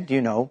 and,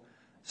 you know,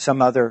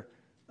 some other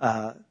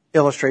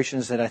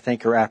illustrations that I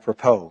think are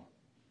apropos.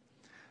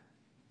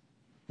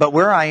 But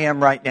where I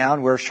am right now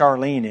and where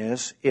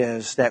Charlene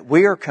is that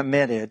we are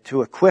committed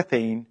to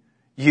equipping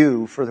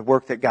you for the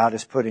work that God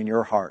has put in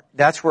your heart.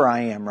 That's where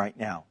I am right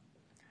now.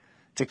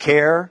 To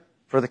care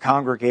for the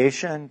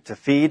congregation, to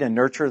feed and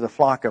nurture the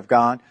flock of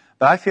God.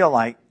 But I feel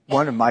like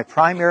one of my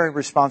primary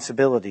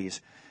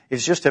responsibilities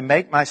is just to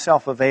make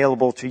myself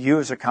available to you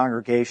as a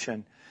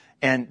congregation.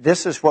 And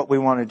this is what we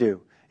want to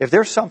do. If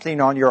there's something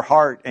on your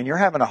heart and you're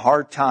having a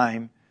hard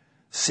time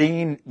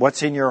seeing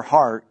what's in your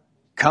heart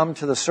come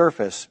to the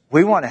surface,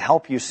 we want to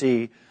help you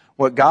see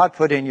what God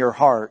put in your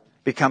heart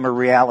become a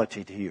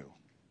reality to you.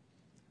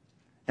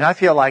 And I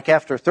feel like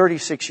after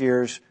 36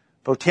 years,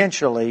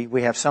 potentially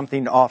we have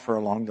something to offer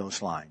along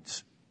those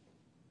lines.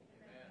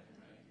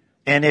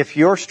 And if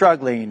you're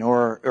struggling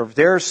or if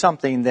there's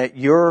something that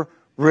you're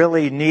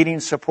really needing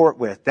support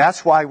with,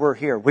 that's why we're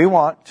here. We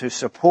want to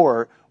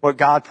support what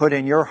God put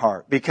in your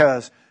heart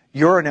because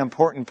you're an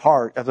important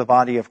part of the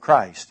body of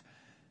Christ.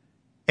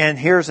 And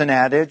here's an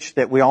adage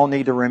that we all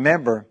need to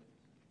remember.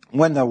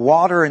 When the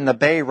water in the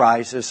bay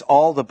rises,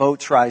 all the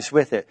boats rise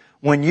with it.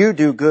 When you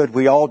do good,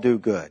 we all do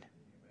good.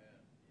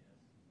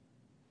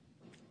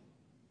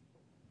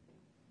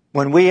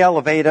 When we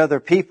elevate other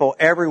people,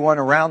 everyone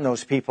around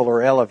those people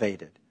are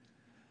elevated.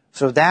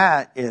 So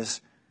that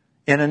is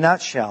in a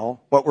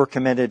nutshell, what we're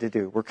committed to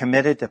do. We're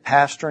committed to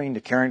pastoring,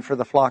 to caring for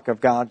the flock of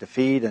God, to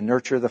feed and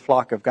nurture the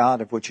flock of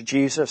God, of which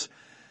Jesus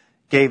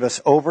gave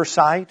us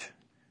oversight,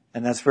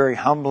 and that's very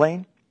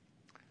humbling.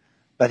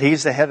 But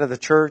He's the head of the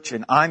church,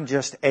 and I'm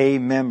just a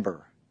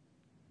member.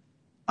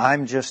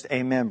 I'm just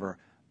a member.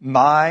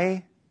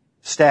 My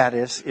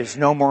status is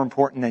no more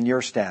important than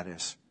your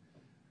status.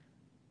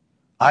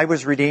 I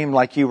was redeemed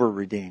like you were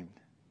redeemed.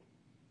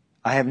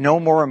 I have no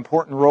more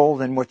important role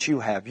than what you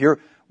have.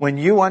 When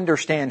you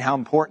understand how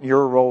important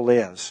your role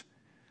is,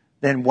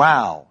 then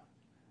wow,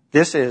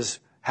 this is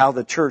how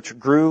the church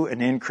grew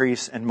and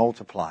increased and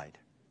multiplied.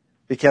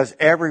 Because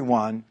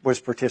everyone was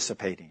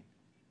participating.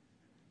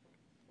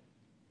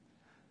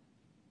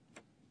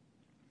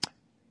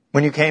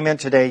 When you came in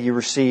today, you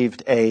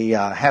received a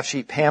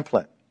half-sheet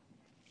pamphlet.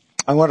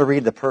 I want to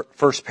read the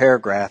first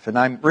paragraph, and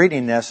I'm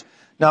reading this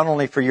not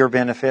only for your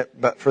benefit,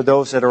 but for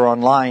those that are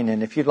online.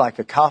 And if you'd like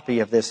a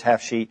copy of this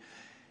half-sheet,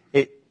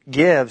 it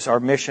gives our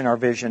mission, our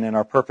vision, and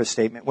our purpose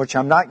statement, which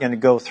I'm not going to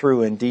go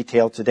through in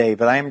detail today,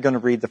 but I am going to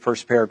read the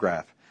first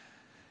paragraph.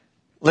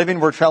 Living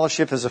Word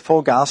Fellowship is a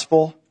full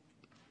gospel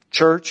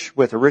church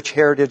with a rich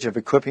heritage of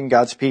equipping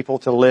God's people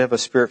to live a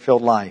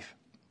Spirit-filled life.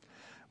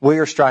 We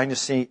are striving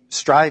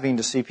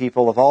to see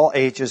people of all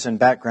ages and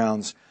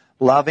backgrounds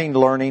loving,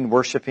 learning,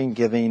 worshiping,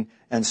 giving,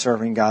 and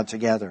serving God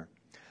together.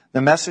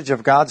 The message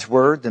of God's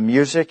Word, the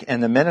music,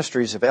 and the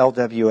ministries of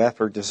LWF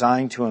are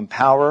designed to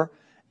empower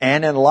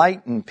and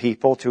enlighten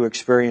people to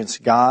experience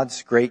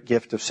God's great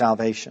gift of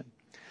salvation.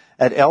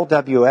 At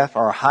LWF,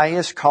 our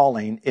highest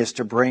calling is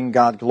to bring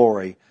God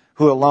glory,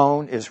 who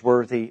alone is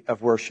worthy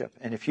of worship.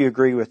 And if you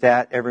agree with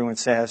that, everyone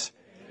says,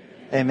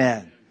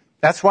 Amen.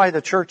 That's why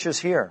the church is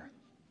here,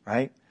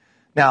 right?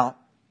 Now,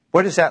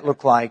 what does that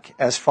look like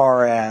as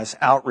far as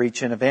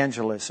outreach and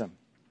evangelism?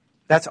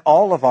 That's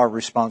all of our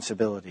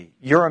responsibility.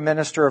 You're a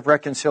minister of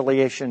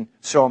reconciliation,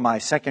 so am I.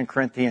 2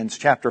 Corinthians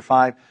chapter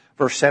 5,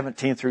 verse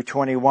 17 through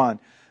 21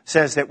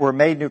 says that we're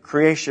made new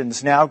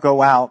creations. Now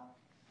go out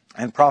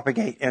and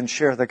propagate and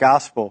share the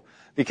gospel.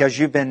 Because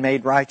you've been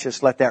made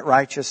righteous, let that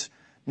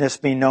righteousness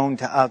be known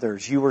to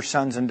others. You are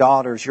sons and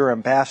daughters, you're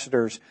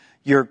ambassadors,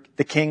 you're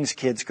the king's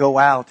kids. Go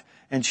out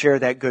and share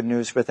that good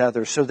news with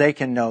others so they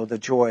can know the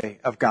joy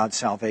of God's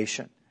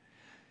salvation.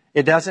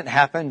 It doesn't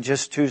happen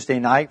just Tuesday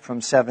night from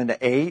 7 to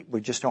 8.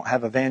 We just don't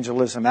have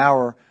evangelism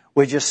hour.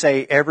 We just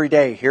say every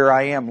day, here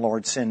I am,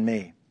 Lord, send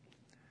me.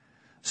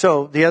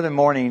 So the other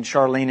morning,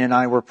 Charlene and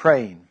I were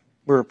praying.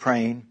 We were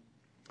praying.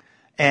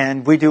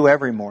 And we do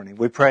every morning.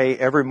 We pray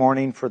every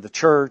morning for the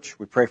church.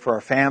 We pray for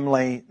our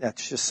family.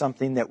 That's just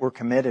something that we're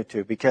committed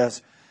to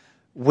because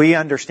we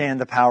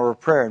understand the power of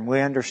prayer. And we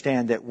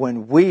understand that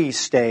when we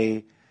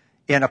stay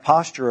in a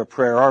posture of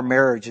prayer, our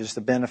marriage is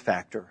the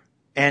benefactor.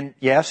 And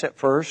yes, at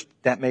first,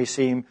 that may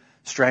seem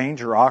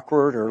strange or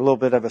awkward or a little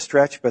bit of a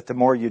stretch, but the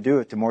more you do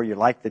it, the more you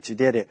like that you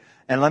did it.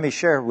 And let me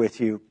share with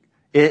you,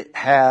 it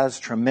has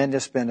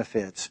tremendous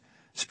benefits,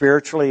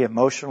 spiritually,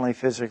 emotionally,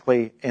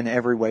 physically, in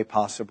every way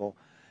possible.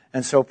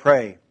 And so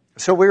pray.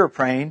 So we were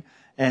praying,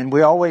 and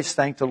we always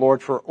thank the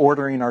Lord for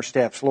ordering our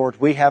steps. Lord,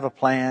 we have a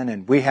plan,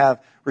 and we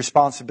have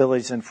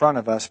responsibilities in front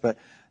of us, but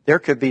there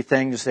could be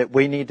things that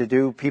we need to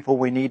do, people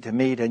we need to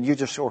meet, and you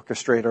just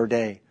orchestrate our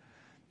day.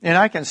 And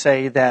I can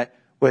say that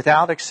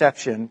without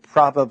exception,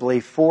 probably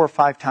 4 or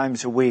 5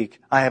 times a week,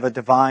 I have a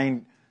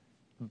divine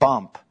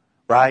bump,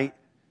 right?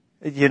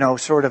 You know,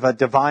 sort of a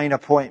divine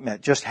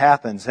appointment just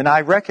happens. And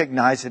I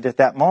recognize it at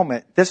that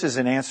moment. This is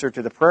an answer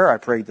to the prayer I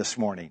prayed this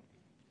morning.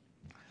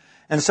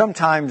 And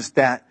sometimes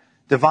that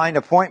divine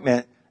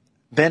appointment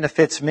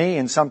benefits me,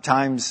 and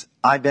sometimes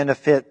I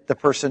benefit the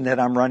person that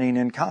I'm running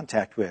in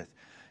contact with.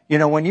 You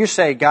know, when you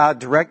say, God,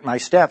 direct my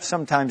steps,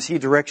 sometimes He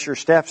directs your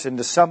steps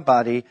into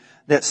somebody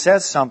that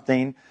says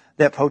something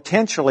that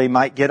potentially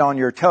might get on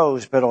your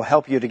toes, but will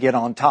help you to get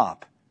on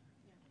top.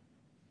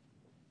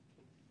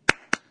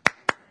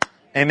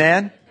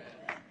 Amen?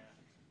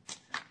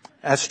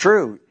 That's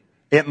true.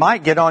 It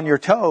might get on your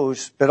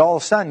toes, but all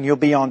of a sudden you'll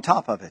be on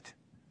top of it.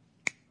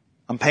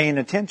 I'm paying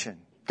attention.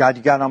 God,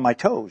 you got on my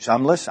toes.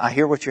 I'm listening. I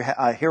hear what you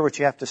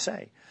have to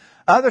say.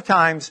 Other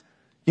times,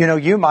 you know,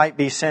 you might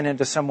be sent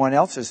into someone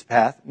else's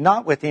path,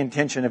 not with the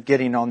intention of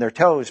getting on their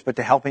toes, but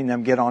to helping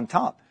them get on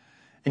top.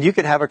 And you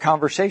could have a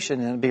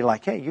conversation and be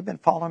like, hey, you've been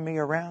following me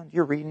around.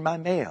 You're reading my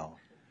mail.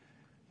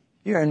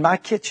 You're in my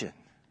kitchen.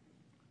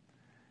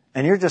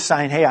 And you're just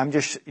saying, hey, I'm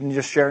just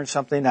sharing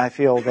something I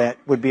feel that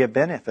would be a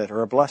benefit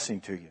or a blessing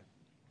to you.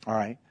 All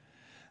right.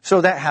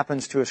 So that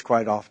happens to us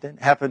quite often.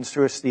 It happens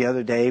to us the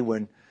other day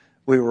when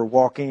we were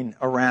walking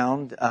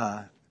around.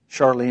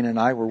 Charlene and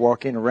I were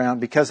walking around.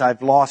 Because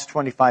I've lost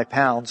 25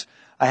 pounds,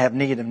 I have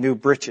need of new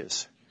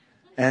breeches.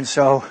 And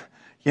so,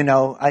 you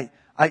know,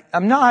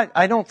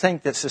 I don't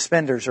think that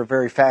suspenders are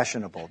very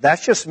fashionable.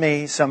 That's just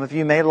me. Some of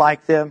you may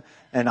like them,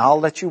 and I'll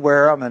let you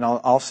wear them, and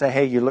I'll say,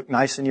 hey, you look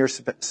nice in your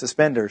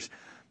suspenders.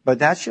 But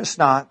that's just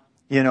not,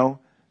 you know,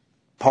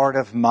 part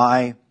of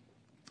my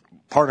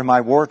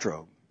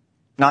wardrobe.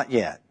 Not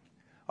yet.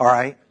 All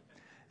right?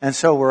 And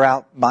so we're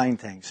out buying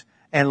things.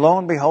 And lo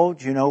and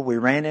behold, we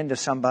ran into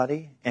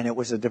somebody, and it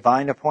was a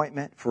divine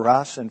appointment for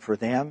us and for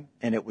them,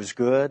 and it was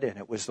good, and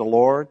it was the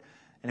Lord,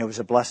 and it was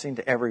a blessing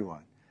to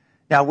everyone.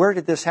 Now, where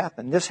did this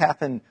happen? This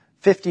happened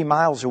 50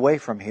 miles away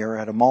from here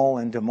at a mall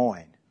in Des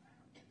Moines.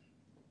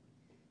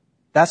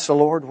 That's the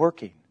Lord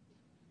working.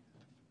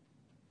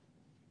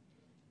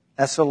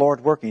 That's the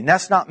Lord working.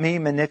 That's not me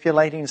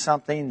manipulating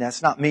something.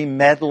 That's not me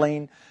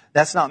meddling.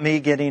 That's not me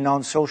getting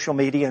on social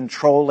media and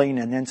trolling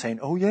and then saying,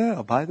 oh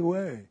yeah, by the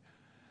way,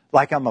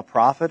 like I'm a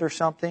prophet or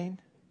something.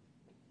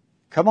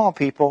 Come on,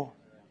 people.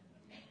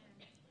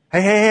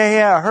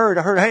 Hey, I heard,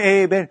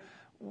 hey, man.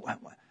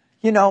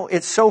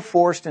 It's so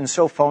forced and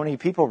so phony.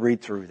 People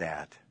read through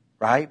that,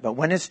 right? But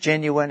when it's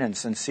genuine and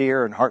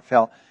sincere and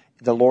heartfelt,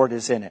 the Lord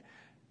is in it.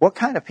 What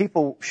kind of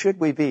people should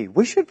we be?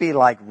 We should be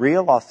like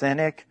real,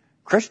 authentic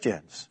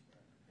Christians.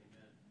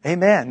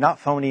 Amen. Not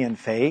phony and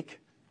fake.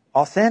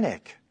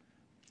 Authentic.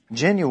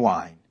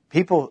 Genuine.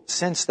 People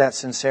sense that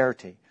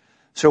sincerity.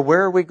 So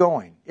where are we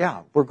going?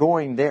 Yeah, we're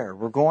going there.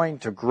 We're going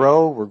to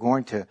grow. We're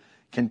going to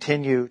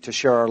continue to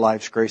share our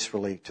lives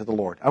gracefully to the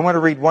Lord. I want to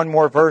read one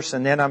more verse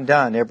and then I'm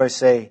done. Everybody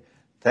say,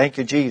 thank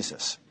you,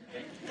 Jesus.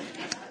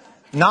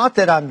 Not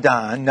that I'm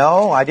done.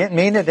 No, I didn't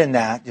mean it in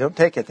that. Don't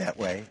take it that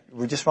way.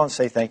 We just want to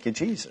say thank you,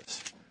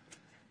 Jesus.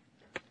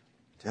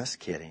 Just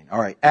kidding.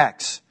 All right,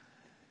 Acts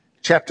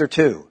chapter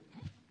 2.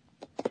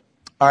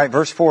 All right,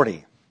 verse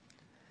 40.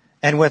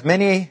 And with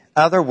many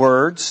other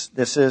words,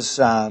 this is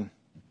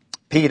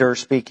Peter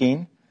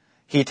speaking,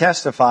 he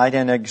testified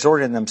and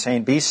exhorted them,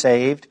 saying, be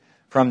saved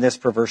from this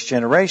perverse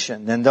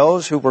generation. Then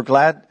those who were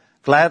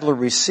gladly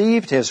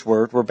received his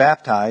word were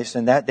baptized,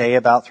 and that day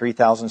about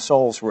 3,000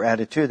 souls were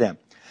added to them.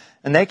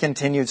 And they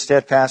continued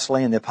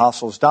steadfastly in the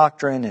apostles'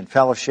 doctrine and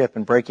fellowship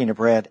and breaking of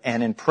bread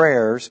and in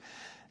prayers.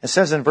 It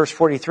says in verse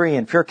 43,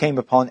 and fear came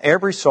upon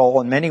every soul,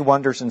 and many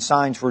wonders and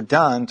signs were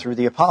done through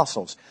the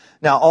apostles.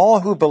 Now all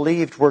who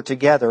believed were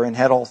together and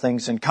had all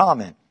things in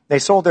common. They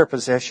sold their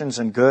possessions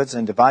and goods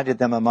and divided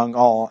them among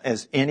all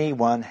as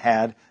anyone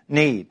had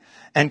need.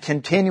 And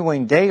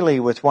continuing daily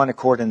with one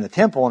accord in the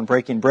temple and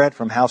breaking bread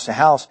from house to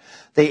house,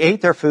 they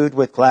ate their food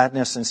with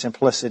gladness and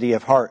simplicity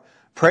of heart,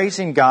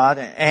 praising God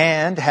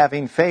and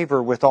having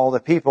favor with all the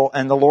people.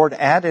 And the Lord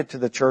added to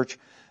the church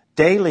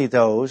daily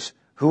those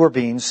who were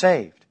being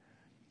saved.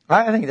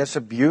 I think that's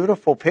a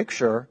beautiful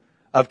picture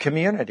of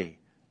community.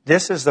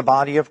 This is the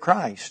body of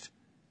Christ.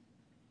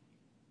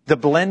 The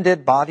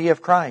blended body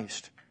of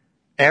Christ.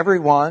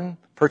 Everyone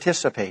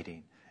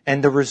participating.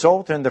 And the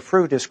result and the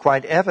fruit is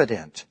quite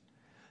evident.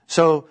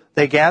 So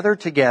they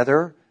gathered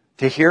together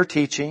to hear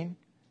teaching,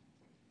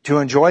 to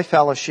enjoy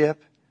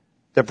fellowship,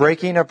 the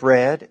breaking of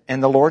bread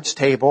and the Lord's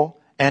table,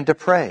 and to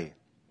pray.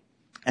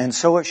 And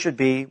so it should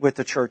be with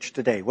the church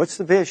today. What's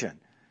the vision?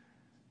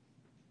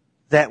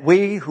 That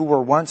we who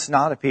were once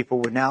not a people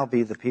would now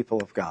be the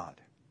people of God.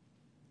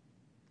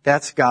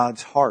 That's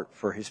God's heart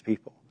for his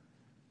people.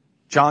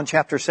 John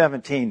chapter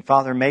 17,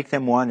 Father, make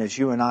them one as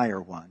you and I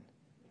are one.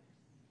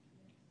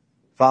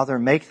 Father,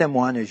 make them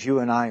one as you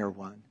and I are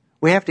one.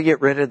 We have to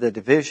get rid of the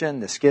division,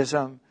 the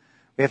schism.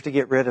 We have to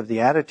get rid of the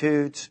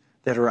attitudes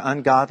that are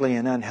ungodly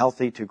and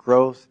unhealthy to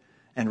growth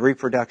and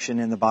reproduction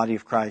in the body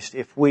of Christ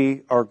if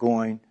we are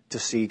going to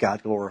see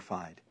God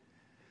glorified.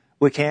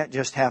 We can't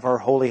just have our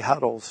holy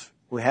huddles.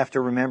 We have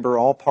to remember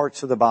all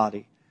parts of the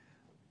body.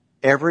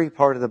 Every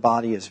part of the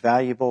body is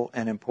valuable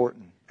and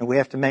important. And we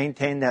have to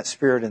maintain that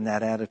spirit and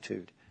that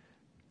attitude.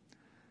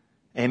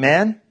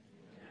 Amen?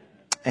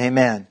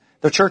 Amen.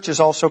 The church is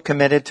also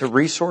committed to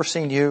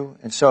resourcing you.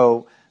 And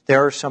so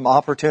there are some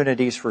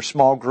opportunities for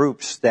small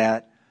groups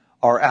that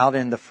are out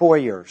in the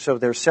foyer. So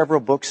there's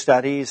several book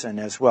studies and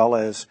as well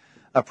as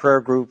a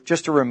prayer group.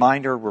 Just a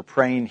reminder, we're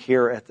praying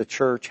here at the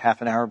church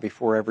half an hour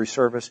before every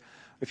service.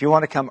 If you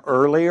want to come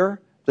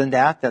earlier than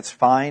that, that's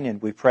fine.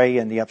 And we pray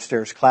in the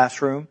upstairs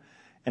classroom.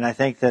 And I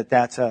think that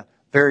that's a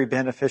very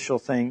beneficial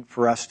thing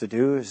for us to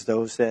do is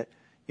those that,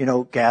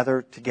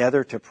 gather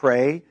together to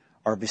pray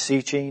are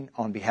beseeching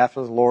on behalf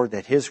of the Lord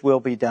that his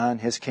will be done,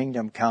 his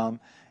kingdom come.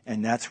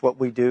 And that's what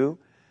we do.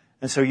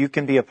 And so you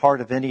can be a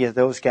part of any of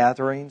those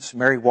gatherings.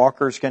 Mary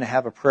Walker is going to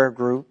have a prayer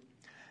group.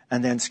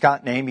 And then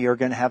Scott and Amy are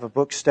going to have a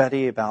book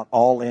study about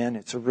All In.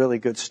 It's a really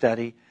good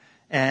study.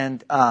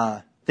 And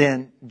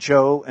then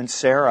Joe and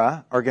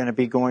Sarah are going to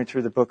be going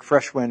through the book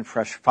Fresh Wind,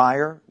 Fresh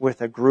Fire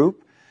with a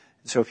group.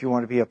 So if you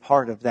want to be a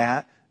part of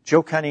that,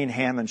 Joe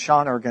Cunningham and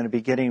Shauna are going to be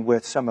getting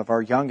with some of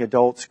our young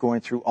adults going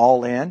through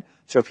All In.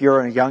 So if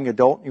you're a young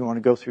adult and you want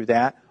to go through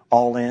that,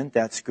 All In,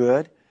 that's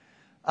good.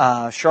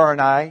 Shar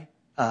and I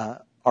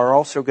are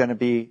also going to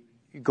be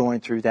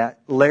going through that.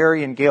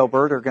 Larry and Gail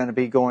Bird are going to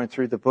be going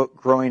through the book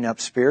Growing Up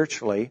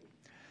Spiritually.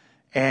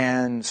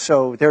 And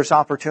so there's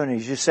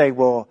opportunities. You say,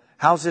 well,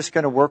 how's this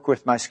going to work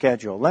with my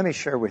schedule? Let me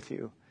share with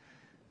you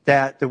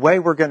that the way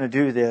we're going to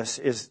do this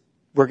is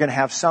we're going to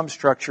have some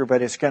structure,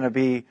 but it's going to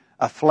be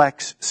a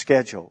flex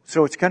schedule.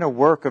 So it's going to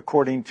work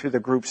according to the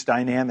group's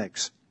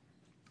dynamics.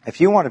 If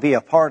you want to be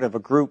a part of a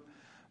group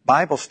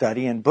Bible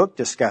study and book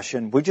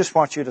discussion, we just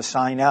want you to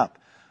sign up.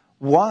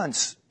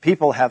 once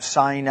people have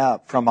signed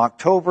up from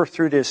October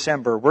through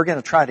December, we're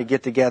going to try to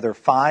get together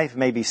 5,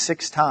 maybe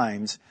 6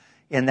 times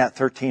in that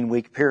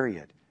 13-week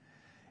period.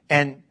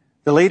 And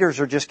the leaders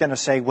are just going to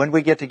say, when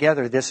we get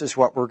together, this is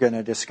what we're going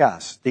to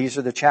discuss. These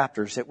are the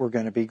chapters that we're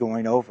going to be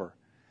going over.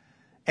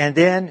 And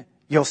then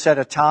you'll set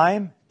a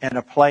time and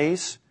a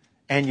place,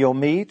 and you'll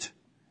meet,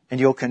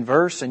 and you'll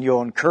converse, and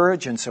you'll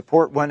encourage and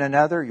support one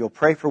another. You'll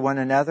pray for one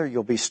another.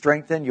 You'll be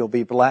strengthened. You'll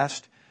be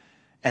blessed.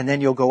 And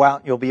then you'll go out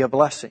and you'll be a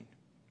blessing.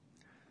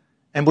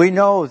 And we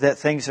know that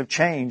things have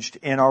changed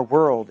in our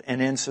world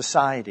and in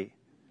society.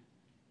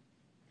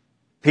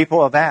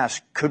 People have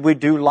asked, could we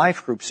do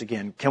life groups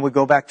again? Can we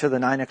go back to the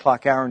 9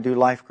 o'clock hour and do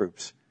life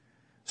groups?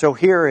 So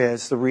here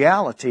is the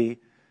reality.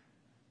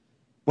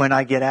 When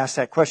I get asked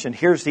that question,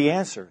 here's the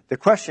answer. The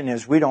question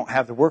is, we don't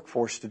have the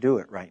workforce to do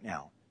it right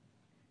now.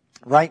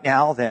 Right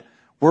now that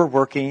we're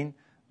working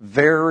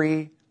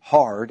very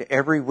hard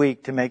every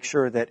week to make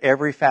sure that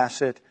every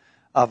facet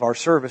of our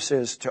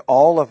services to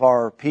all of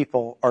our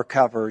people are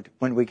covered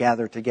when we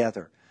gather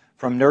together,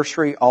 from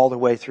nursery all the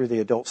way through the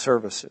adult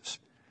services.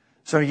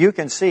 So you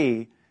can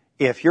see,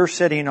 if you're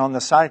sitting on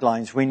the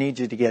sidelines, we need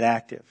you to get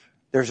active.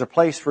 There's a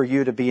place for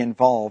you to be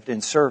involved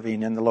in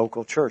serving in the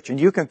local church. And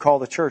you can call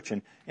the church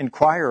and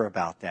inquire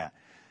about that.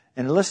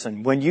 And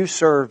listen, when you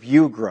serve,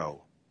 you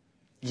grow.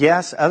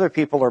 Yes, other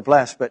people are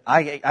blessed, but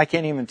I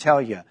can't even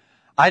tell you.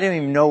 I don't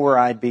even know where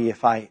I'd be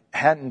if I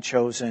hadn't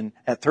chosen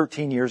at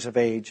 13 years of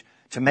age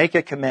to make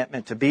a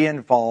commitment to be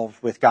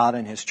involved with God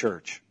and His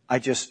church.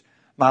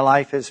 My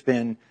life has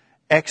been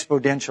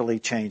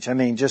exponentially changed.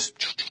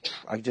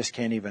 I just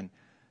can't even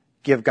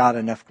give God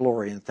enough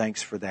glory and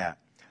thanks for that.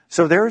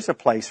 So there's a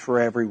place for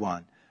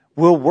everyone.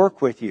 We'll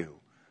work with you.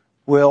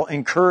 We'll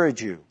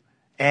encourage you.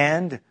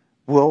 And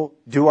we'll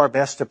do our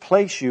best to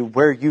place you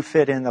where you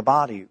fit in the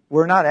body.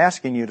 We're not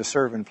asking you to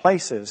serve in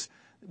places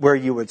where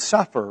you would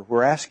suffer.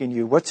 We're asking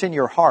you, what's in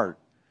your heart?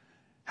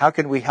 How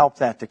can we help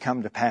that to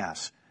come to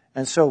pass?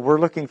 And so we're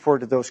looking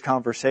forward to those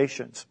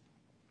conversations.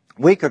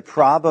 We could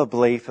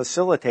probably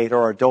facilitate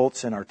our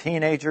adults and our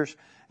teenagers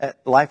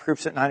at life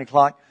groups at 9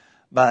 o'clock.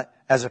 But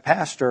as a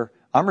pastor,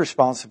 I'm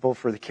responsible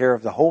for the care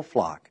of the whole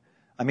flock.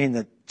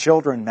 The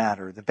children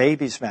matter, the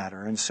babies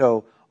matter. And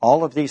so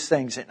all of these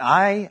things. And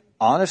I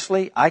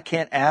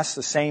can't ask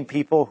the same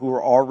people who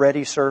are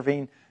already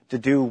serving to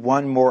do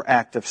one more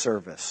act of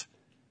service.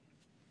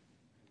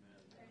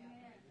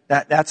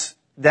 That's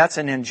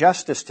an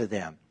injustice to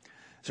them.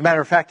 As a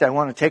matter of fact, I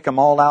want to take them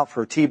all out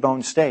for a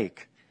T-bone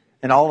steak.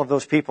 And all of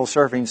those people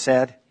serving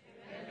said,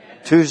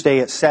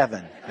 Tuesday at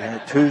 7.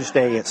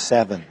 Tuesday at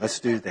 7. Let's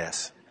do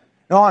this.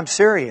 No, I'm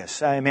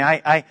serious.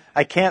 I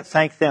can't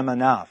thank them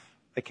enough.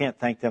 I can't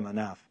thank them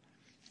enough.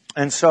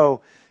 And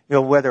so,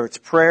 whether it's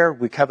prayer,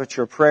 we covet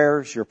your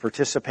prayers, your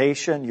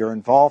participation, your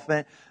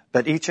involvement.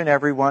 But each and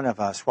every one of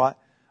us,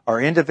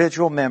 are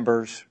individual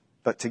members,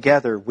 but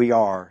together we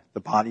are the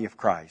body of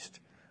Christ.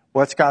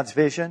 What's God's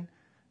vision?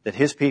 That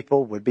His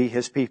people would be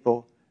His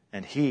people,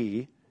 and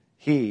He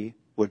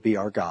would be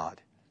our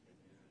God.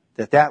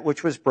 That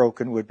which was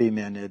broken would be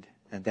mended,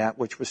 and that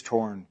which was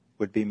torn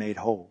would be made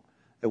whole.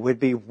 That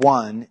would be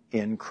one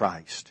in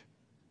Christ.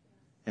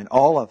 And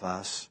all of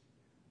us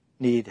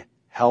need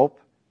help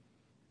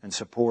and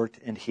support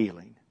and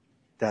healing.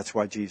 That's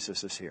why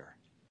Jesus is here.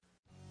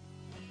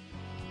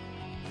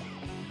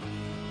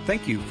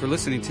 Thank you for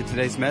listening to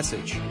today's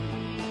message.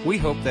 We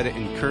hope that it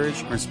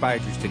encouraged or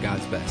inspired you to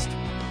God's best.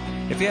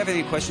 If you have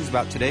any questions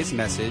about today's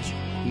message,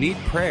 need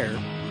prayer,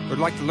 or would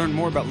like to learn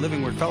more about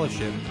Living Word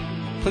Fellowship,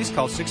 please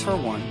call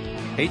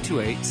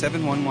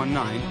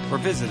 641-828-7119 or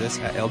visit us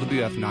at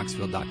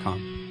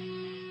lwfknoxville.com.